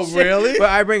situation. Oh, really? Where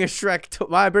I bring a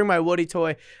Shrek, I bring my Woody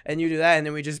toy, and you do that, and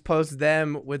then we just post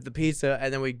them with the pizza,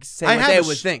 and then we say what they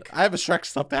would think. I have a Shrek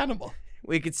stuffed animal.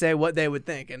 We could say what they would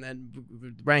think, and then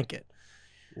rank it.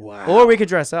 Wow. Or we could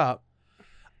dress up.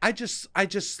 I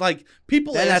just like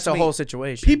people. Then ask that's a me, whole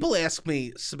situation. People ask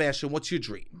me, Sebastian, what's your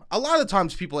dream? A lot of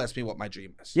times, people ask me what my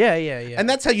dream is. Yeah. And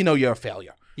that's how you know you're a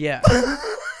failure. Yeah.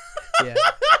 Yeah.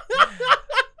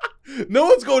 No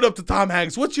one's going up to Tom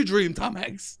Hanks. What's your dream, Tom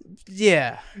Hanks?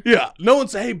 Yeah. Yeah. No one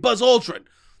say, hey, Buzz Aldrin,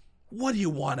 what do you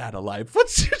want out of life?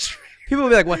 What's your dream? People will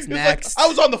be like, "What's It's next?" like, I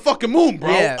was on the fucking moon, bro.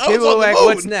 Yeah, I was people on are the like, moon.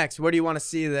 "What's next? Where do you want to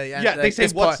see the?" Yeah, they say,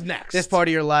 "What's next?" This part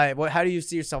of your life. How do you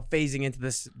see yourself phasing into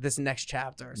this next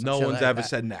chapter? Or some No shit one's like ever that.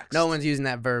 said next. No one's using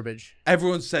that verbiage.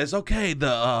 Everyone says, "Okay,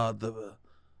 the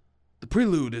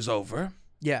prelude is over.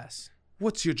 Yes.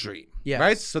 What's your dream?" Yes.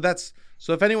 Right?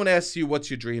 So if anyone asks you what's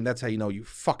your dream, that's how you know you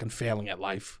fucking failing at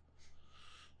life.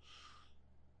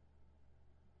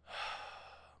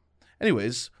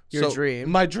 Anyways, Your so dream.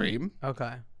 My dream.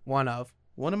 Okay. One of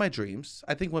my dreams.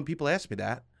 I think when people ask me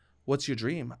that, what's your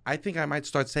dream? I think I might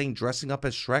start saying dressing up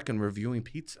as Shrek and reviewing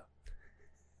pizza.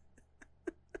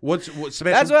 Sebastian,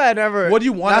 That's why I never. What do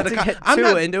you want? Not to get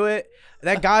too into it.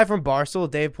 That guy from Barstool,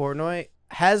 Dave Portnoy,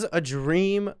 has a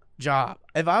dream job.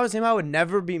 If I was him, I would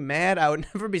never be mad. I would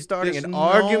never be starting There's an no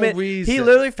argument. reason. He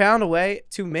literally found a way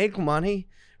to make money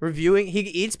reviewing. He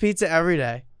eats pizza every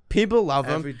day. People love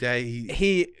him. Every day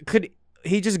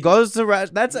He just goes to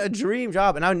that's a dream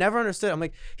job, and I never understood. I'm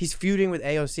like, he's feuding with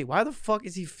AOC. Why the fuck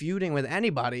is he feuding with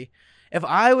anybody? If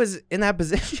I was in that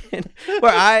position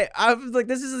where I was like,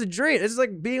 this is a dream. This is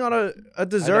like being on a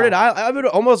deserted island. I would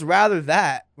almost rather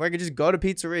that, where I could just go to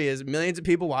pizzerias, millions of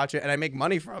people watch it, and I make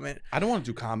money from it. I don't want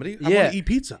to do comedy. I Yeah. want to eat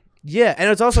pizza. Yeah, and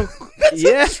it's also That's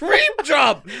yeah. a dream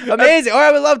job. Amazing. Or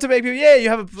I would love to make people. Yeah, you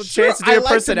have a Sure, chance to do I your like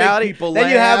to make personality. people Then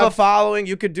you have a laugh. following.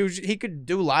 He could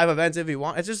do live events if he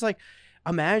wants. It's just like,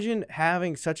 imagine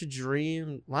having such a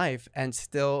dream life and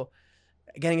still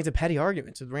getting into petty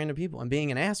arguments with random people and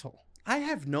being an asshole. I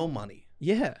have no money.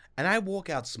 Yeah. And I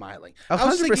walk out smiling. 100%. I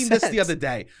was thinking this the other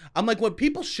day. I'm like, when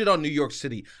people shit on New York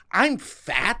City, I'm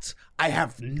fat, I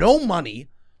have no money,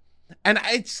 and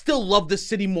I still love this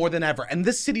city more than ever. And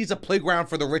this city is a playground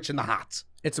for the rich and the hot.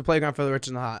 It's a playground for the rich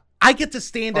and the hot. I get to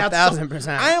stand out. 1,000%.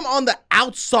 I am on the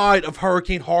outside of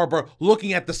Hurricane Harbor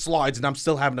looking at the slides, and I'm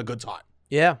still having a good time.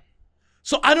 Yeah.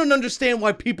 So I don't understand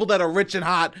why people that are rich and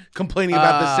hot complaining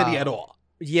about the city at all.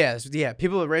 Yes. Yeah.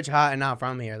 People are rich, hot, and not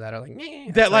from here that are like, nah.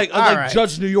 That It's like all right.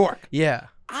 judge New York. Yeah.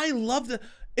 I love the.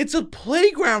 It's a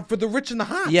playground for the rich and the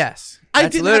hot. Yes. I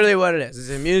That's didn't literally what it is. It's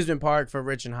an amusement park for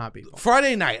rich and hot people.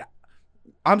 Friday night,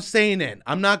 I'm staying in.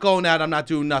 I'm not going out. I'm not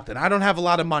doing nothing. I don't have a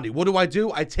lot of money. What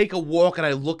do? I take a walk and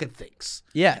I look at things.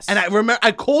 Yes. And I remember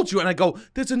I called you and I go,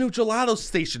 there's a new gelato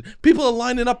station. People are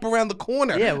lining up around the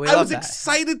corner. Yeah, we I love was that.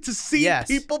 excited to see Yes.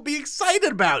 people be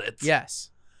excited about it. Yes.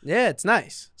 Yeah, it's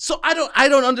nice. So I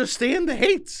don't understand the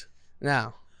hate.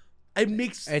 No. It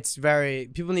makes It's very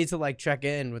people need to like check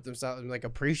in with themselves and like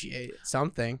appreciate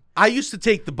something. I used to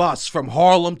take the bus from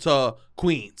Harlem to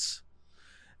Queens.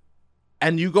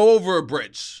 And you go over a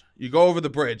bridge. You go over the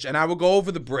bridge. And I would go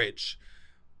over the bridge.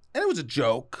 And it was a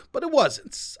joke, but it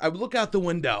wasn't. I would look out the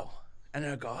window. And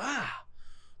I'd go,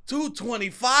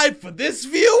 $2.25 for this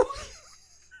view?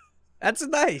 That's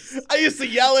nice. I used to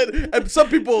yell it. And some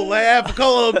people would laugh. A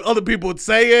couple of other people would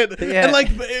say it. Yeah. And like,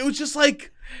 it was just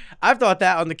like. I've thought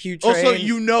that on the Q train. Also,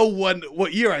 you know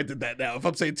what year I did that now. If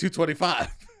I'm saying $2.25.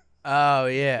 Oh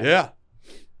yeah. Yeah.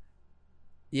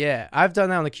 Yeah. I've done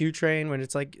that on the Q train when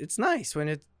it's like it's nice when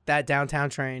it's that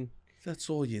downtown train. That's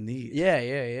all you need.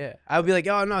 Yeah. I would be like,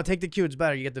 oh no, take the Q. It's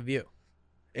better. You get the view.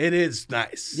 It is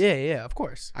nice. Yeah. Of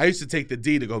course. I used to take the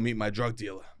D to go meet my drug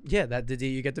dealer. Yeah.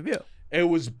 You get the view. It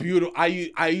was beautiful.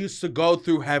 I used to go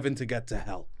through heaven to get to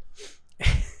hell.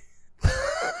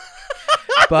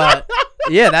 But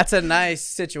yeah, that's a nice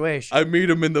situation. I meet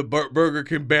him in the Burger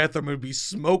King bathroom and be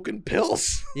smoking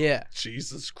pills. Yeah.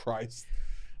 Jesus Christ.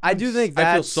 I do think I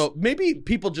feel that's so. Maybe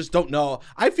people just don't know.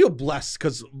 I feel blessed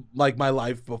because, like, my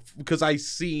life, because I've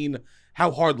seen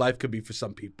how hard life could be for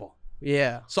some people.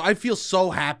 Yeah. So I feel so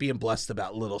happy and blessed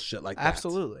about little shit like that.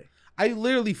 Absolutely. I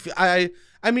literally feel. I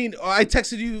mean, I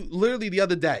texted you literally the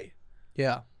other day.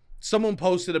 Yeah. Someone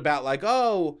posted about like,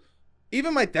 oh,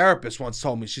 even my therapist once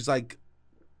told me, she was like,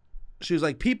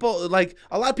 people, like,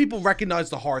 a lot of people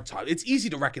recognize the hard time. It's easy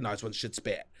to recognize when shit's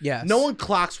bad. Yes. No one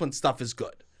clocks when stuff is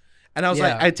good. And I was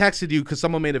Yeah. like, I texted you because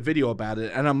someone made a video about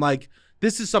it. And I'm like,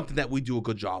 this is something that we do a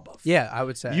good job of. Yeah, I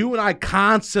would say. You and I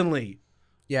constantly,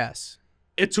 Yes.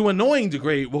 it to an annoying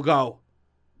degree, will go,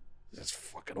 that's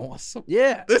fucking awesome.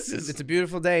 Yeah. It's a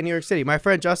beautiful day in New York City. My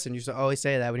friend Justin used to always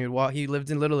say that when he would walk. He lived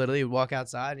in Little Italy. He would walk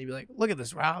outside and he'd be like, look at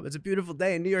this, Rob. It's a beautiful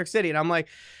day in New York City. And I'm like,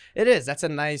 it is. That's a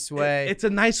nice way. It's a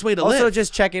nice way to also, live.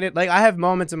 just checking it. Like, I have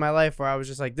moments in my life where I was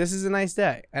just like, this is a nice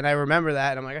day. And I remember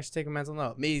that. And I'm like, I should take a mental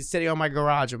note. Me sitting on my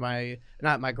garage,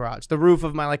 not my garage, the roof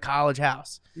of my like college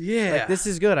house. Yeah. Like, this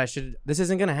is good. This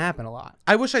isn't going to happen a lot.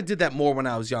 I wish I did that more when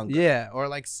I was younger. Yeah. Or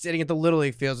like sitting at the Little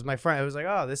League fields with my friend. It was like,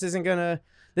 oh, this is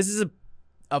a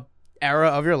era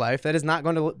of your life that is not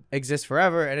going to exist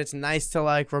forever. And it's nice to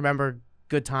like remember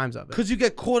good times of it. Because you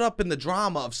get caught up in the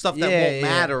drama of stuff that Yeah, won't yeah.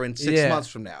 matter in 6 Yeah. months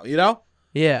from now, you know?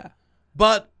 Yeah.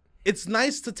 But it's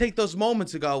nice to take those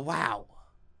moments and go, wow,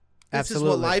 this is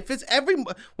what Absolutely. life is.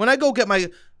 When I go get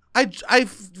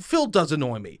Phil does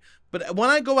annoy me, but when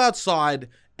I go outside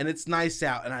and it's nice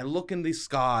out and I look in the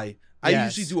sky, I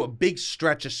Yes. usually do a big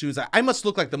stretch as soon as I must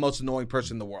look like the most annoying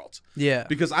person in the world Yeah.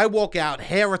 because I walk out,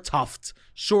 hair a tuft,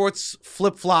 shorts,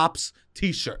 flip-flops,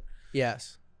 t-shirt,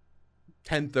 Yes.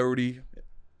 10:30.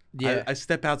 Yeah. I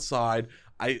step outside.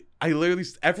 I literally,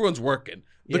 everyone's working.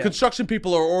 The Yeah. construction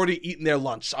people are already eating their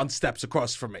lunch on steps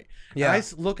across from me. Yeah. And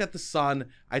I look at the sun.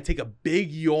 I take a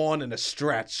big yawn and a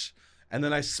stretch, and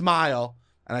then I smile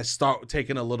and I start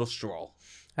taking a little stroll.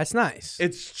 That's nice.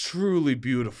 It's truly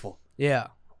beautiful. Yeah.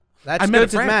 That's I met a good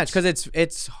to friend. match because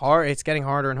it's hard. It's getting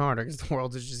harder and harder because the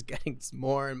world is just getting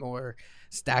more and more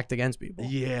stacked against people.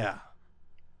 Yeah.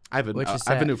 I have Which is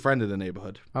I have a sad. new friend in the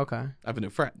neighborhood. Okay. I have a new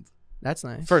friend. That's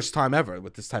nice. First time ever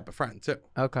with this type of friend, too.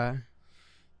 Okay.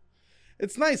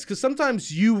 It's nice because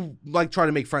sometimes you like try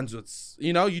to make friends with,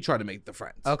 you try to make the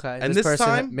friends. Okay. And this this person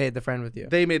time, made the friend with you.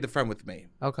 they made the friend with me.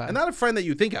 Okay. And not a friend that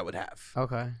you think I would have.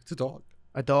 Okay. It's a dog.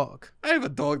 A dog. I have a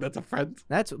dog that's a friend.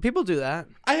 That's people do that.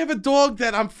 I have a dog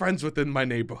that I'm friends with in my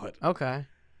neighborhood. Okay.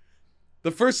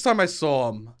 The first time I saw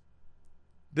him,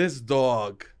 this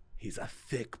dog, he's a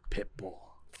thick pit bull.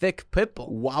 Thick pit bull.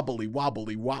 Wobbly, wobble.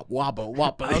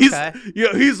 Okay.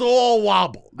 He's all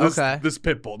wobble. Okay. This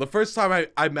pit bull. The first time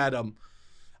I met him,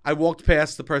 I walked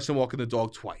past the person walking the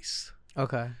dog twice.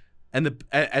 Okay.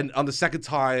 And on the second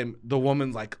time, the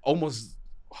woman like almost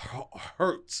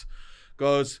hurts,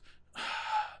 goes,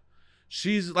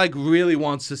 she's like really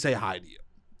wants to say hi to you.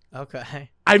 Okay.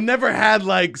 I've never had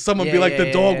like someone be Yeah, like yeah,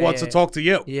 the dog yeah, wants yeah. to talk to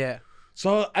you. Yeah.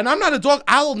 So, and I'm not a dog.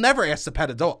 I'll never ask to pet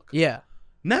a dog. Yeah.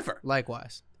 Never.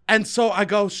 Likewise. And so I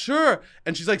go, sure.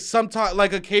 And she's like, sometimes,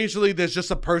 like occasionally there's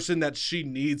just a person that she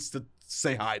needs to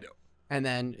say hi to. And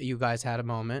then you guys had a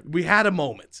moment. We had a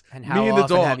moment. And how Me and the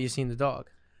often dog. have you seen the dog?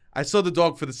 I saw the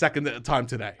dog for the second time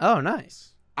today. Oh,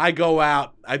 nice. I go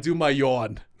out. I do my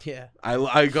yawn. Yeah.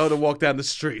 I go to walk down the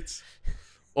streets.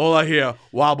 All I hear,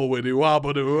 wobble witty,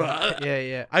 wobble doo.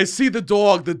 Yeah. I see the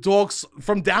dog. The dog's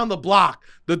from down the block.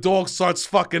 The dog starts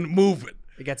fucking moving.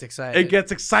 It gets excited. It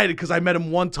gets excited because I met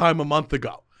him one time a month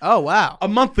ago. Oh, wow. A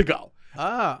month ago.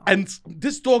 Oh. And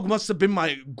this dog must have been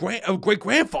my great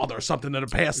grandfather or something in a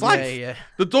past life. Yeah.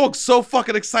 The dog's so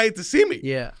fucking excited to see me.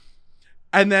 Yeah.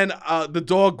 And then the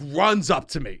dog runs up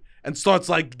to me and starts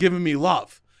like giving me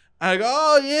love. And I go,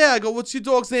 oh yeah. I go, what's your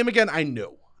dog's name again? I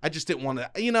knew. I just didn't want to,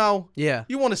 Yeah.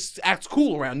 you want to act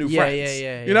cool around new Yeah, friends.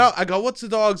 yeah. You know, I go, what's the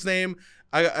dog's name?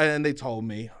 And they told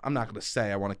me, I'm not going to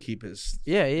say, I want to keep his.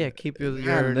 Yeah. Keep your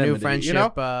Anonymity, new friendship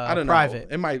I don't know. private.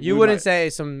 It might, You we wouldn't might- say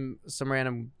some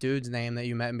random dude's name that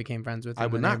you met and became friends with in I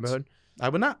would the not. neighborhood. I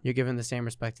would not. You're giving the same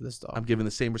respect to this dog. I'm giving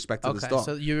the same respect to this Okay, dog.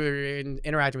 so you're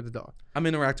interacting with the dog. I'm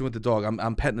interacting with the dog.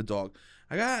 I'm petting the dog.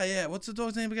 I go, yeah, what's the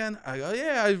dog's name again? I go,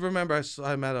 yeah, I remember.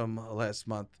 I met him last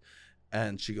month.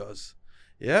 And she goes,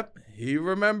 yep, he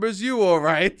remembers you all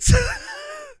right.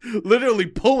 Literally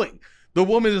pulling. The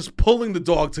woman is pulling the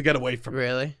dog to get away from me.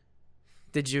 Really?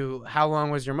 How long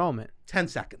was your moment? 10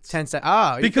 seconds. 10 seconds.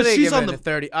 Oh, you Because could've she's given on it the- a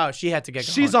 30. Oh, she had to get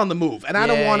going. She's on the move. And I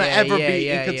don't Yeah, want to yeah, ever yeah, be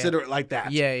yeah, inconsiderate like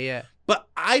that. Yeah. But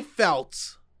I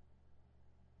felt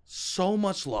so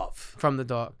much love. From the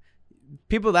dog.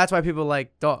 That's why people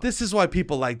like dogs. This is why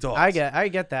people like dogs. I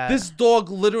get that. This dog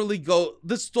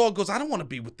goes, I don't want to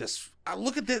be with this.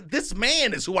 Look at this. This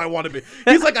man is who I want to be.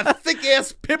 He's like a thick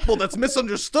ass pit bull that's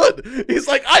misunderstood. He's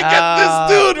like, I get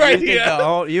this dude right you think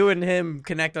here. you and him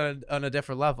connect on a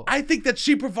different level. I think that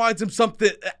she provides him something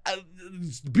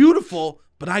beautiful,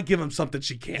 but I give him something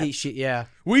she can't. Yeah.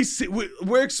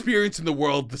 We're experiencing the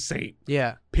world the same.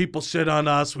 Yeah. People shit on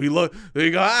us. We go,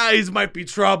 he might be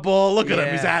trouble. Look at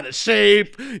him, he's Yeah. out of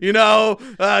shape. He's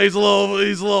a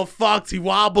little fucked. He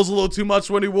wobbles a little too much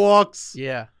when he walks.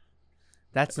 Yeah.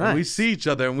 That's And nice. we see each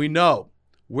other and we know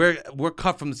we're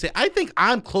cut from the same. I think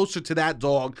I'm closer to that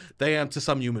dog than I am to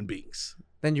some human beings.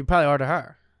 Then you probably are to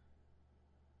her.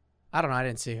 I don't know. I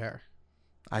didn't see her.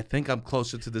 I think I'm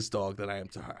closer to this dog than I am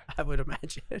to her. I would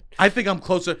imagine. I think I'm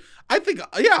closer.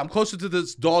 I'm closer to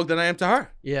this dog than I am to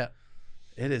her. Yeah.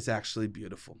 It is actually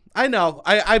beautiful. I know.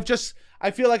 I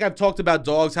feel like I've talked about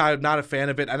dogs, how I'm not a fan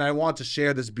of it, and I want to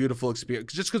share this beautiful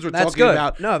experience. Just because we're That's talking good.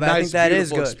 about No, but nice, I think that is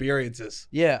beautiful good. experiences.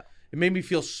 Yeah. It made me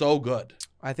feel so good.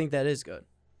 I think that is good.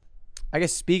 I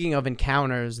guess speaking of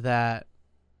encounters that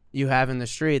you have in the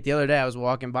street, the other day I was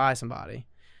walking by somebody,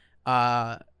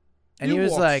 and You he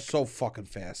was walk like, so fucking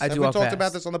fast. I Have do we walk talked fast.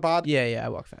 about this on the pod? "Yeah, I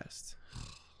walk fast.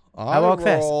 I walk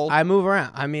fast. I move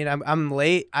around. I mean, I'm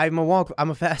late. I'm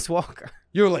a fast walker.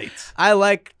 You're late. I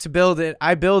like to build it.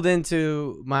 I build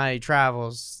into my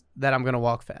travels that I'm going to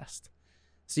walk fast.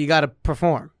 So you got to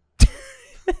perform.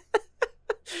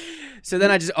 So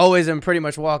then I just always am pretty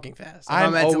much walking fast. If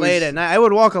I'm late at night. I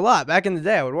would walk a lot. Back in the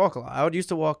day, I would walk a lot. I would used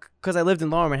to walk because I lived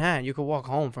in Lower Manhattan. You could walk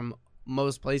home from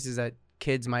most places that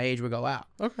kids my age would go out.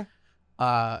 Okay.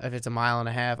 If it's a mile and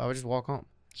a half, I would just walk home.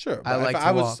 Sure. I like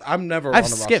to walk. I'm never. I've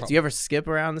skipped. Do you ever skip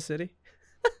around the city?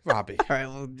 Robbie. All right,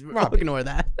 we'll ignore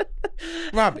that.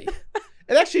 Robbie.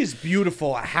 It actually is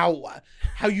beautiful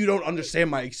how you don't understand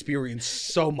my experience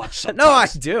so much sometimes. No, I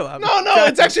do. No,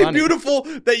 it's actually beautiful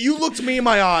that you looked me in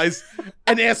my eyes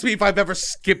and asked me if I've ever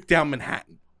skipped down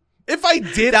Manhattan. If I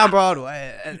did, down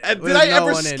Broadway. Did I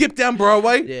ever skip down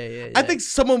Broadway? Yeah. I think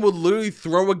someone would literally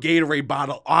throw a Gatorade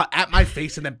bottle at my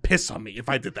face and then piss on me if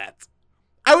I did that.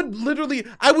 I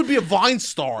would be a Vine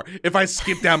star if I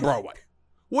skipped down Broadway.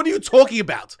 What are you talking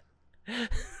about?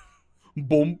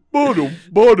 Boom, ba-dum,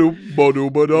 ba-dum, ba-dum,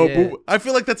 ba-dum, boom. I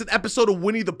feel like that's an episode of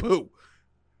Winnie the Pooh.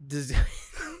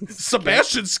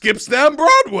 Sebastian skips down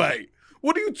Broadway.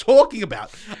 What are you talking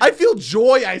about? I feel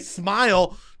joy. I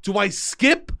smile. Do I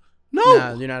skip?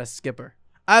 No, you're not a skipper.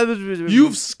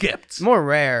 You've skipped. More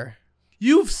rare.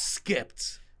 You've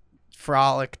skipped.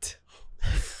 Frolicked.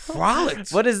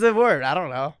 Frolicked? What is the word? I don't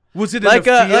know. Was it in the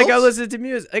fields? Like I listened to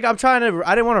music. Like I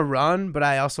didn't want to run, but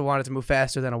I also wanted to move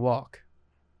faster than a walk.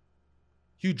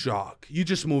 You jog. You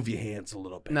just move your hands a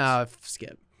little bit. No, I've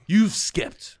skipped. You've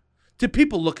skipped. Did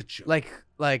people look at you?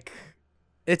 Like,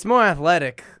 it's more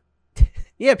athletic.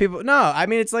 Yeah, people. No, I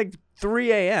mean it's like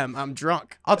 3 a.m. I'm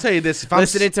drunk. I'll tell you this: if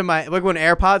listening to my when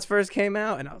AirPods first came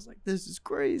out, and I was like, this is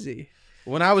crazy.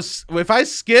 If I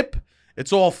skip,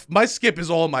 my skip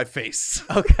is all in my face.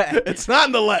 Okay, it's not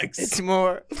in the legs. It's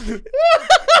more.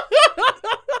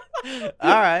 All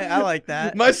right, I like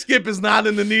that. My skip is not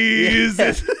in the knees.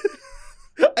 Yeah.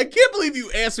 I can't believe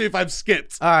you asked me if I've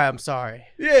skipped. All right, I'm sorry.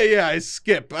 Yeah, I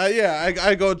skip.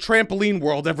 I go Trampoline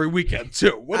World every weekend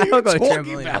too. What are you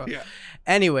talking about? Yeah.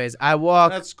 Anyways, I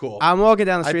walk. That's cool. I'm walking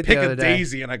down the street the other day. I pick a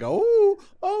daisy and I go,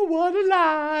 oh, what a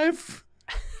life.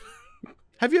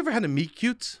 Have you ever had a meet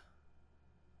cute?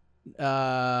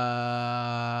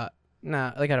 Nah,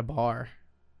 like at a bar.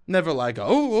 Never like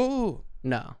oh.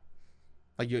 No.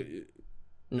 Like you.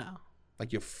 No.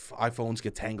 Like your iPhones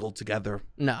get tangled together?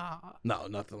 No,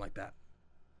 nothing like that.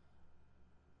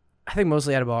 I think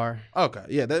mostly at a bar. Okay,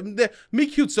 yeah.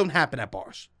 Meet cutes don't happen at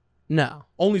bars. No.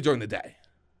 Only during the day.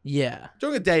 Yeah.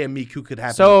 During the day, a meet cute could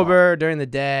happen. Sober during the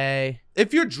day.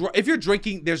 If you're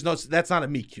drinking, that's not a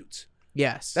meet cute.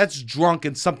 Yes. That's drunk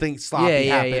and something sloppy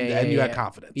happened and you had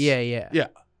confidence. Yeah.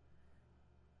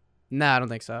 No, I don't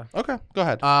think so. Okay, go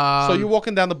ahead. So you're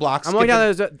walking down the block. I'm walking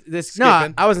down this.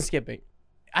 No, I wasn't skipping.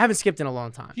 I haven't skipped in a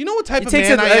long time. You know what type of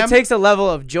man I am? It takes a level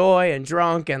of joy and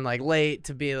drunk and like late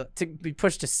to be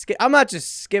pushed to skip. I'm not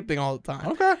just skipping all the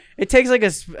time. Okay. It takes like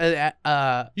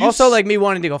also like me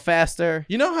wanting to go faster.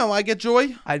 You know how I get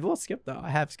joy? I will skip though. I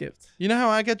have skipped. You know how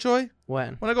I get joy?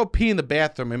 When I go pee in the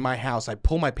bathroom in my house, I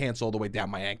pull my pants all the way down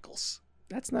my ankles.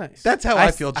 That's nice. That's how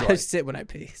I feel joy. I sit when I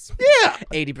pee. Yeah.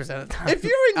 80% of the time. If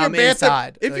you're in your bathroom,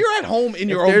 inside. If you're at home in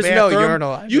your own bathroom, no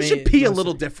urinal, you should pee a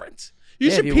little different. You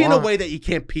should pee in a way that you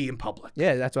can't pee in public.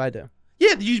 Yeah, that's what I do.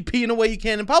 Yeah, you pee in a way you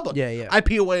can in public. Yeah. I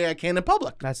pee a way I can in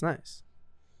public. That's nice.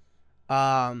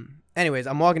 Anyways,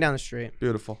 I'm walking down the street.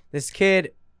 Beautiful. This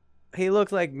kid, he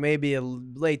looked like maybe a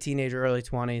late teenager, early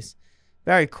 20s.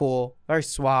 Very cool, very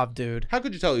suave dude. How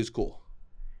could you tell he was cool?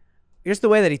 Just the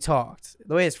way that he talked,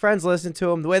 the way his friends listened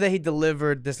to him, the way that he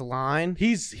delivered this line.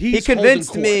 He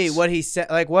convinced me what he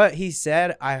said. Like what he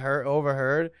said, I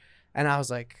overheard, and I was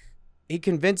like, he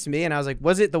convinced me, and I was like,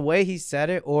 was it the way he said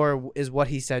it, or is what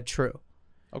he said true?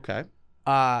 Okay.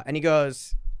 And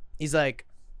he's like,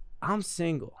 I'm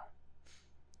single.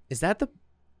 Is that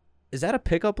a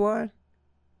pickup line?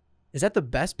 Is that the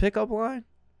best pickup line?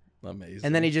 Amazing.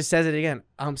 And then he just says it again.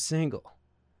 I'm single.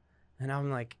 And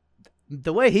I'm like,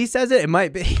 the way he says it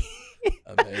might be.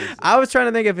 Amazing. I was trying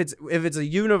to think if it's a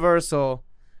universal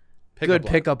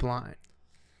pickup line.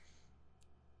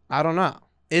 I don't know.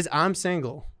 I'm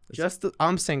single.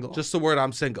 I'm single. Just the word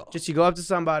I'm single. Just you go up to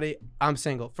somebody, I'm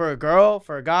single. For a girl,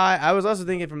 for a guy, I was also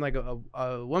thinking from like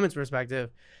a woman's perspective.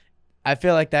 I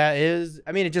feel like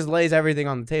it just lays everything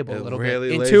on the table a little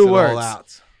bit. In 2 words. All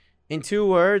out. In 2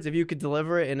 words, if you could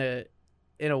deliver it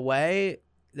in a way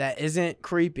that isn't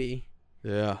creepy.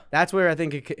 Yeah. That's where I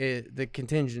think the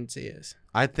contingency is.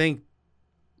 I think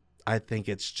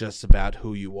it's just about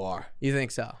who you are. You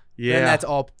think so? Yeah.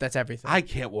 And that's everything. I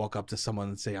can't walk up to someone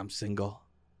and say I'm single.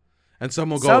 And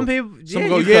someone will go, Some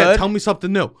people, yeah, tell me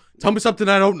something new. Tell me something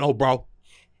I don't know, bro.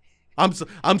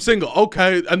 I'm single.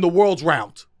 Okay, and the world's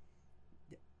round.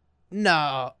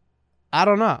 No, I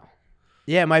don't know.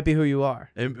 Yeah, it might be who you are.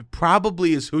 It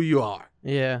probably is who you are.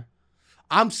 Yeah.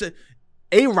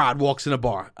 A-Rod walks in a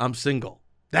bar. I'm single.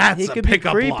 That's He a could be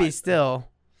pickup creepy line. still.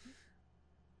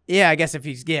 Yeah, I guess if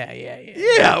he's yeah.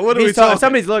 Yeah, what are If we he's talking? If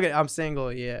somebody's looking, I'm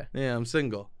single. Yeah. Yeah, I'm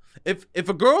single. If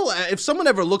someone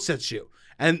ever looks at you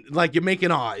and like you're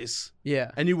making eyes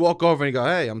Yeah. and you walk over and you go,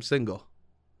 "Hey, I'm single,"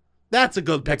 that's a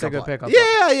good That's a pickup. good line.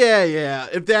 pickup Yeah.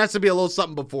 If there has to be a little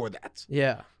something before that,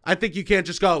 Yeah. I think you can't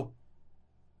just go.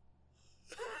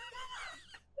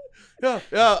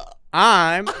 Yeah.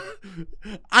 I'm.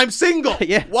 I'm single.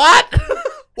 Yeah. What?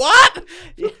 What?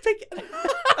 You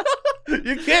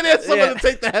can't ask someone Yeah. to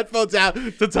take the headphones out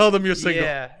to tell them you're single.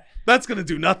 Yeah. That's gonna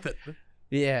do nothing.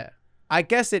 Yeah. I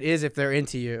guess it is if they're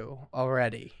into you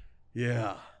already.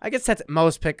 Yeah. I guess that's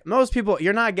most people.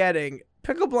 You're not getting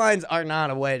pickup lines are not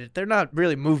a way. They're not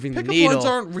really moving the Pickup needle. lines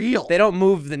aren't real. They don't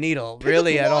move the needle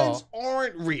really Pickup at lines all.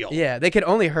 aren't real. Yeah, they can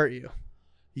only hurt you.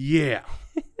 Yeah.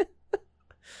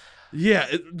 Yeah,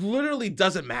 it literally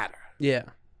doesn't matter. Yeah.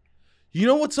 You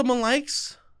know what someone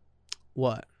likes?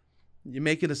 What? You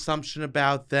make an assumption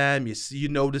about them. You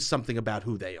notice something about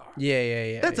who they are.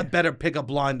 Yeah. That's a better pickup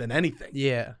line than anything.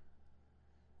 Yeah.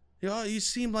 You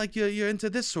seem like you're into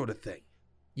this sort of thing.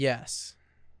 Yes.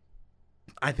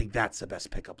 I think that's the best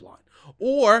pickup line.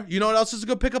 Or, you know what else is a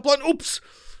good pickup line? Oops.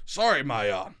 Sorry,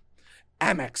 my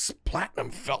Amex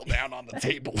Platinum fell down on the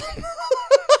table.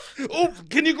 Oh,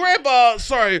 can you grab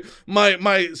sorry,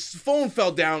 my phone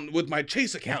fell down with my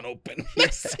Chase account open.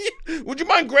 Would you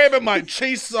mind grabbing my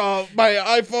Chase my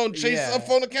iPhone Chase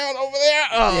phone account over there?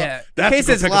 Yeah. That's In case a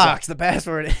good it's pickup locked, the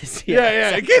password is.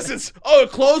 Yeah. In case it's it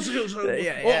closed.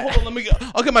 Yeah. Hold on, let me go.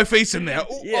 I'll get my face in there.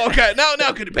 Ooh, Yeah. Okay, now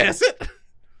can you pass it?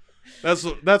 That's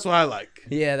what I like.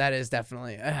 Yeah, that is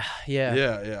definitely. Yeah.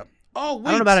 Yeah. Oh, wait.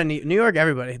 I don't know about in New York.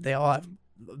 Everybody, they all have.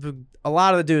 A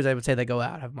lot of the dudes I would say they go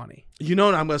out have money. You know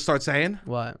what I'm gonna start saying?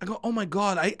 What? I go, oh my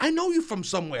god, I know you from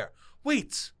somewhere.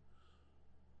 Wait,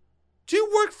 do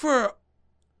you work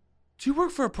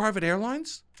for private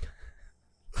airlines?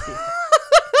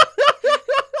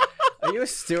 Are you a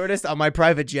stewardess on my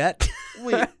private jet?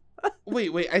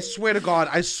 Wait! I swear to God,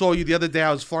 I saw you the other day.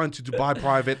 I was flying to Dubai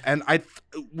private, and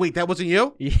wait, that wasn't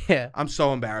you? Yeah. I'm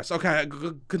so embarrassed. Okay,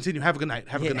 continue. Have a good night.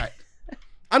 Have a good night.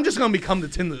 I'm just gonna become the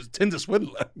Tinder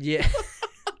swindler. Yeah.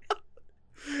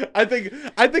 I think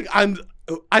You I'm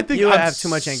have too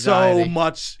much anxiety. So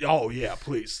much. Oh yeah,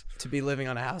 please. To be living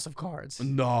on a house of cards.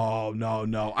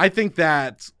 No. I think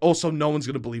that also no one's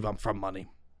gonna believe I'm from money.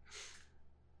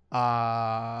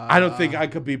 I don't think I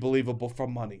could be believable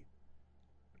from money.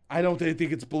 I don't think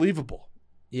it's believable.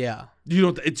 Yeah. You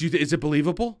don't? Is it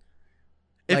believable?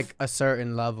 Like a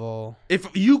certain level. If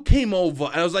you came over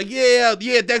and I was like, yeah,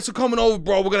 thanks for coming over,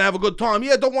 bro. We're gonna have a good time.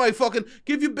 Yeah, don't worry, fucking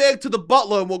give your bag to the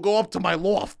butler and we'll go up to my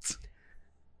loft.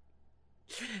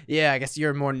 Yeah, I guess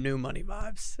you're more new money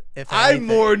vibes. I'm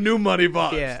more new money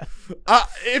vibes. Yeah.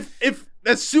 If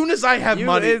as soon as I have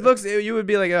money, you would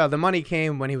be like, oh, the money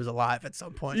came when he was alive at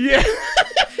some point. Yeah.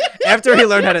 After he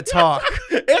learned how to talk.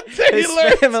 After His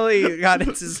family got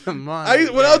into some money.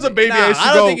 When I was a baby, I used to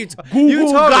I go, don't think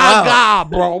you talk gaga,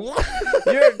 bro.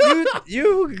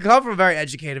 You come from a very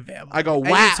educated family. I go,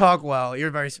 And wow. you talk well. You're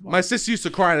very smart. My sister used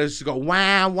to cry and I used to go,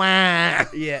 wah, wah.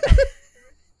 Yeah.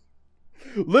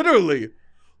 Literally,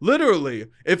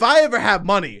 if I ever have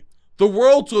money, the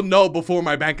world will know before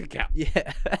my bank account.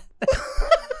 Yeah.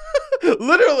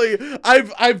 Literally,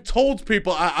 I've told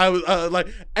people I was like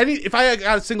if I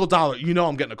got a single dollar, you know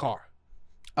I'm getting a car.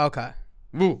 Okay.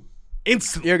 Woo.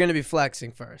 Instantly. You're gonna be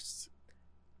flexing first.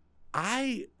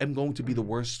 I am going to be the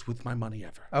worst with my money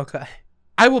ever. Okay.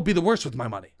 I will be the worst with my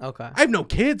money. Okay. I have no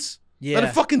kids. Yeah. Let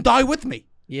it fucking die with me.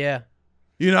 Yeah.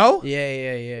 You know?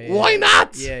 Yeah. Why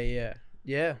not?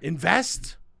 Yeah.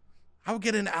 Invest. I would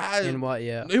get In what?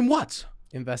 Yeah. In what?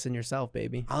 Invest in yourself,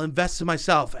 baby. I'll invest in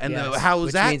myself. And Yes. how is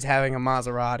Which that? means having a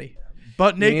Maserati.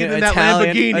 Butt naked You mean in that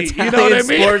Italian Lamborghini. You know what I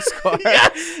mean? sports car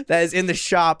Yes. that is in the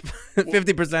shop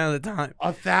 50% of the time.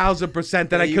 1,000%.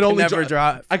 That I You could can only never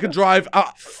drive. I could drive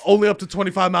only up to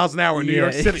 25 miles an hour in New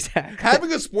York City. Exactly.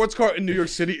 Having a sports car in New York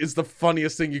City is the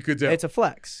funniest thing you could do. It's a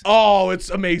flex. Oh, it's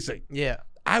amazing. Yeah.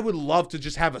 I would love to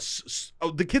just have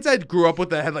the kids I grew up with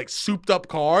that had like souped up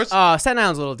cars. Staten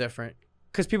Island's a little different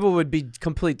because people would be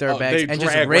complete dirtbags and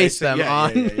just drag race racing. them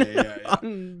Yeah.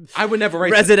 on I would never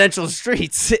race residential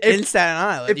streets in Staten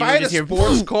Island. If I had a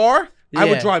sports car, I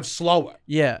would Yeah. drive slower.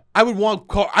 Yeah, I would want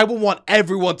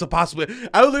everyone to possibly.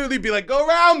 I would literally be like, "Go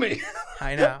around me."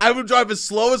 I know. I would drive as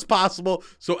slow as possible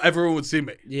so everyone would see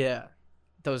me. Yeah.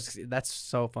 That's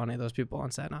so funny. Those people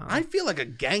on Staten Island. I feel like a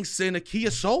gangster in a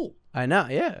Kia Soul. I know.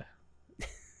 Yeah.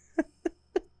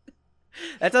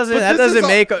 But that this doesn't is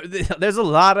make. There's a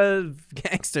lot of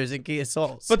gangsters in Kia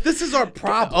Souls. But this is our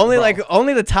problem.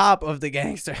 Only the top of the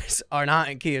gangsters are not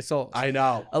in Kia Souls. I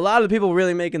know. A lot of the people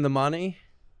really making the money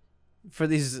for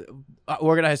these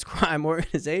organized crime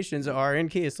organizations are in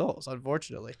Kia Souls.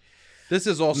 Unfortunately, This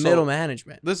is also middle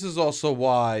management. This is also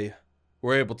why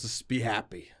we're able to be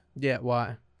happy. Yeah.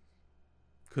 Why?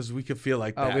 Because we can feel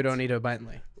like Oh, that. we don't need a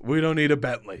Bentley. We don't need a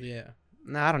Bentley. Yeah.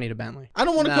 No, I don't need a Bentley. I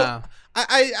don't want to Nah. go.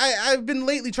 I've been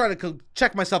lately trying to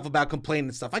check myself about complaining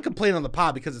and stuff. I complain on the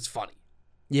pod because it's funny.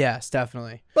 Yes,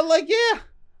 definitely. But like, yeah.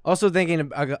 Also thinking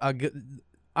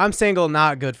I'm single,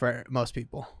 not good for most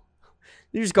people.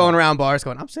 You're just going around bars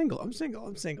going, I'm single.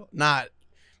 Not.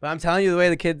 But I'm telling you, the way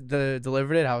the kid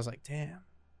delivered it, I was like, damn,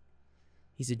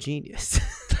 he's a genius.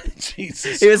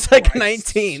 Jesus. He was like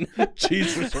Christ. 19.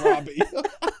 Jesus, Robbie.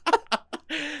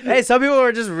 Hey, some people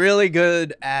are just really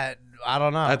good at, I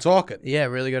don't know. I'm talking. Yeah,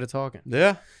 really good at talking.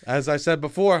 Yeah. As I said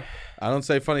before, I don't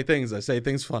say funny things. I say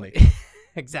things funny.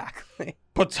 Exactly.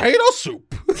 Potato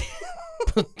soup.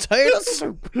 Potato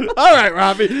soup. All right,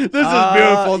 Robbie. This is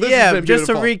beautiful. This has been just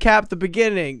to beautiful. recap the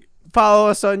beginning. Follow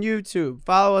us on YouTube.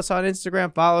 Follow us on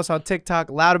Instagram. Follow us on TikTok.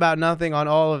 Loud About Nothing on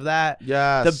all of that.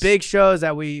 Yes. The big shows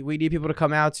that we need people to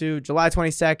come out to. July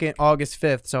 22nd, August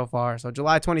 5th so far. So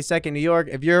July 22nd, New York.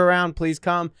 If you're around, please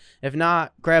come. If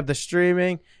not, grab the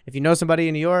streaming. If you know somebody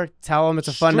in New York, tell them it's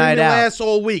a fun night out. Lasts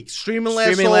all week. Streaming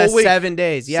lasts Streaming all lasts week. 7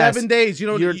 days. Yes. 7 days.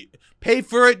 You pay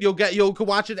for it. You can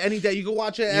watch it any day. You can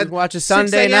watch it. You at can watch it 6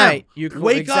 Sunday a.m. night. You can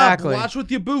wake exactly. up, watch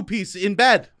with your boo piece in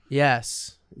bed.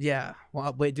 Yes. Yeah.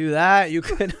 Well, wait, do that. You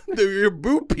could. Your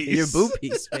boo piece. Your boo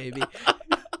piece, baby.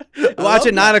 Watch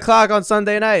it 9 o'clock on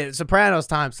Sunday night. Sopranos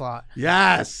time slot.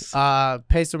 Yes.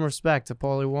 Pay some respect to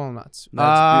Paulie Walnuts.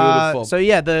 That's beautiful. So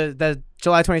yeah, the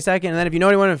July 22nd, and then if you know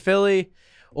anyone in Philly,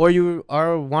 or you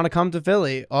want to come to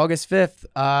Philly, August 5th,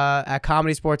 at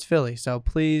Comedy Sports Philly. So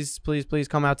please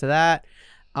come out to that.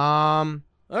 All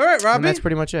right, Robbie. And that's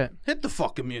pretty much it. Hit the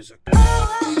fucking music.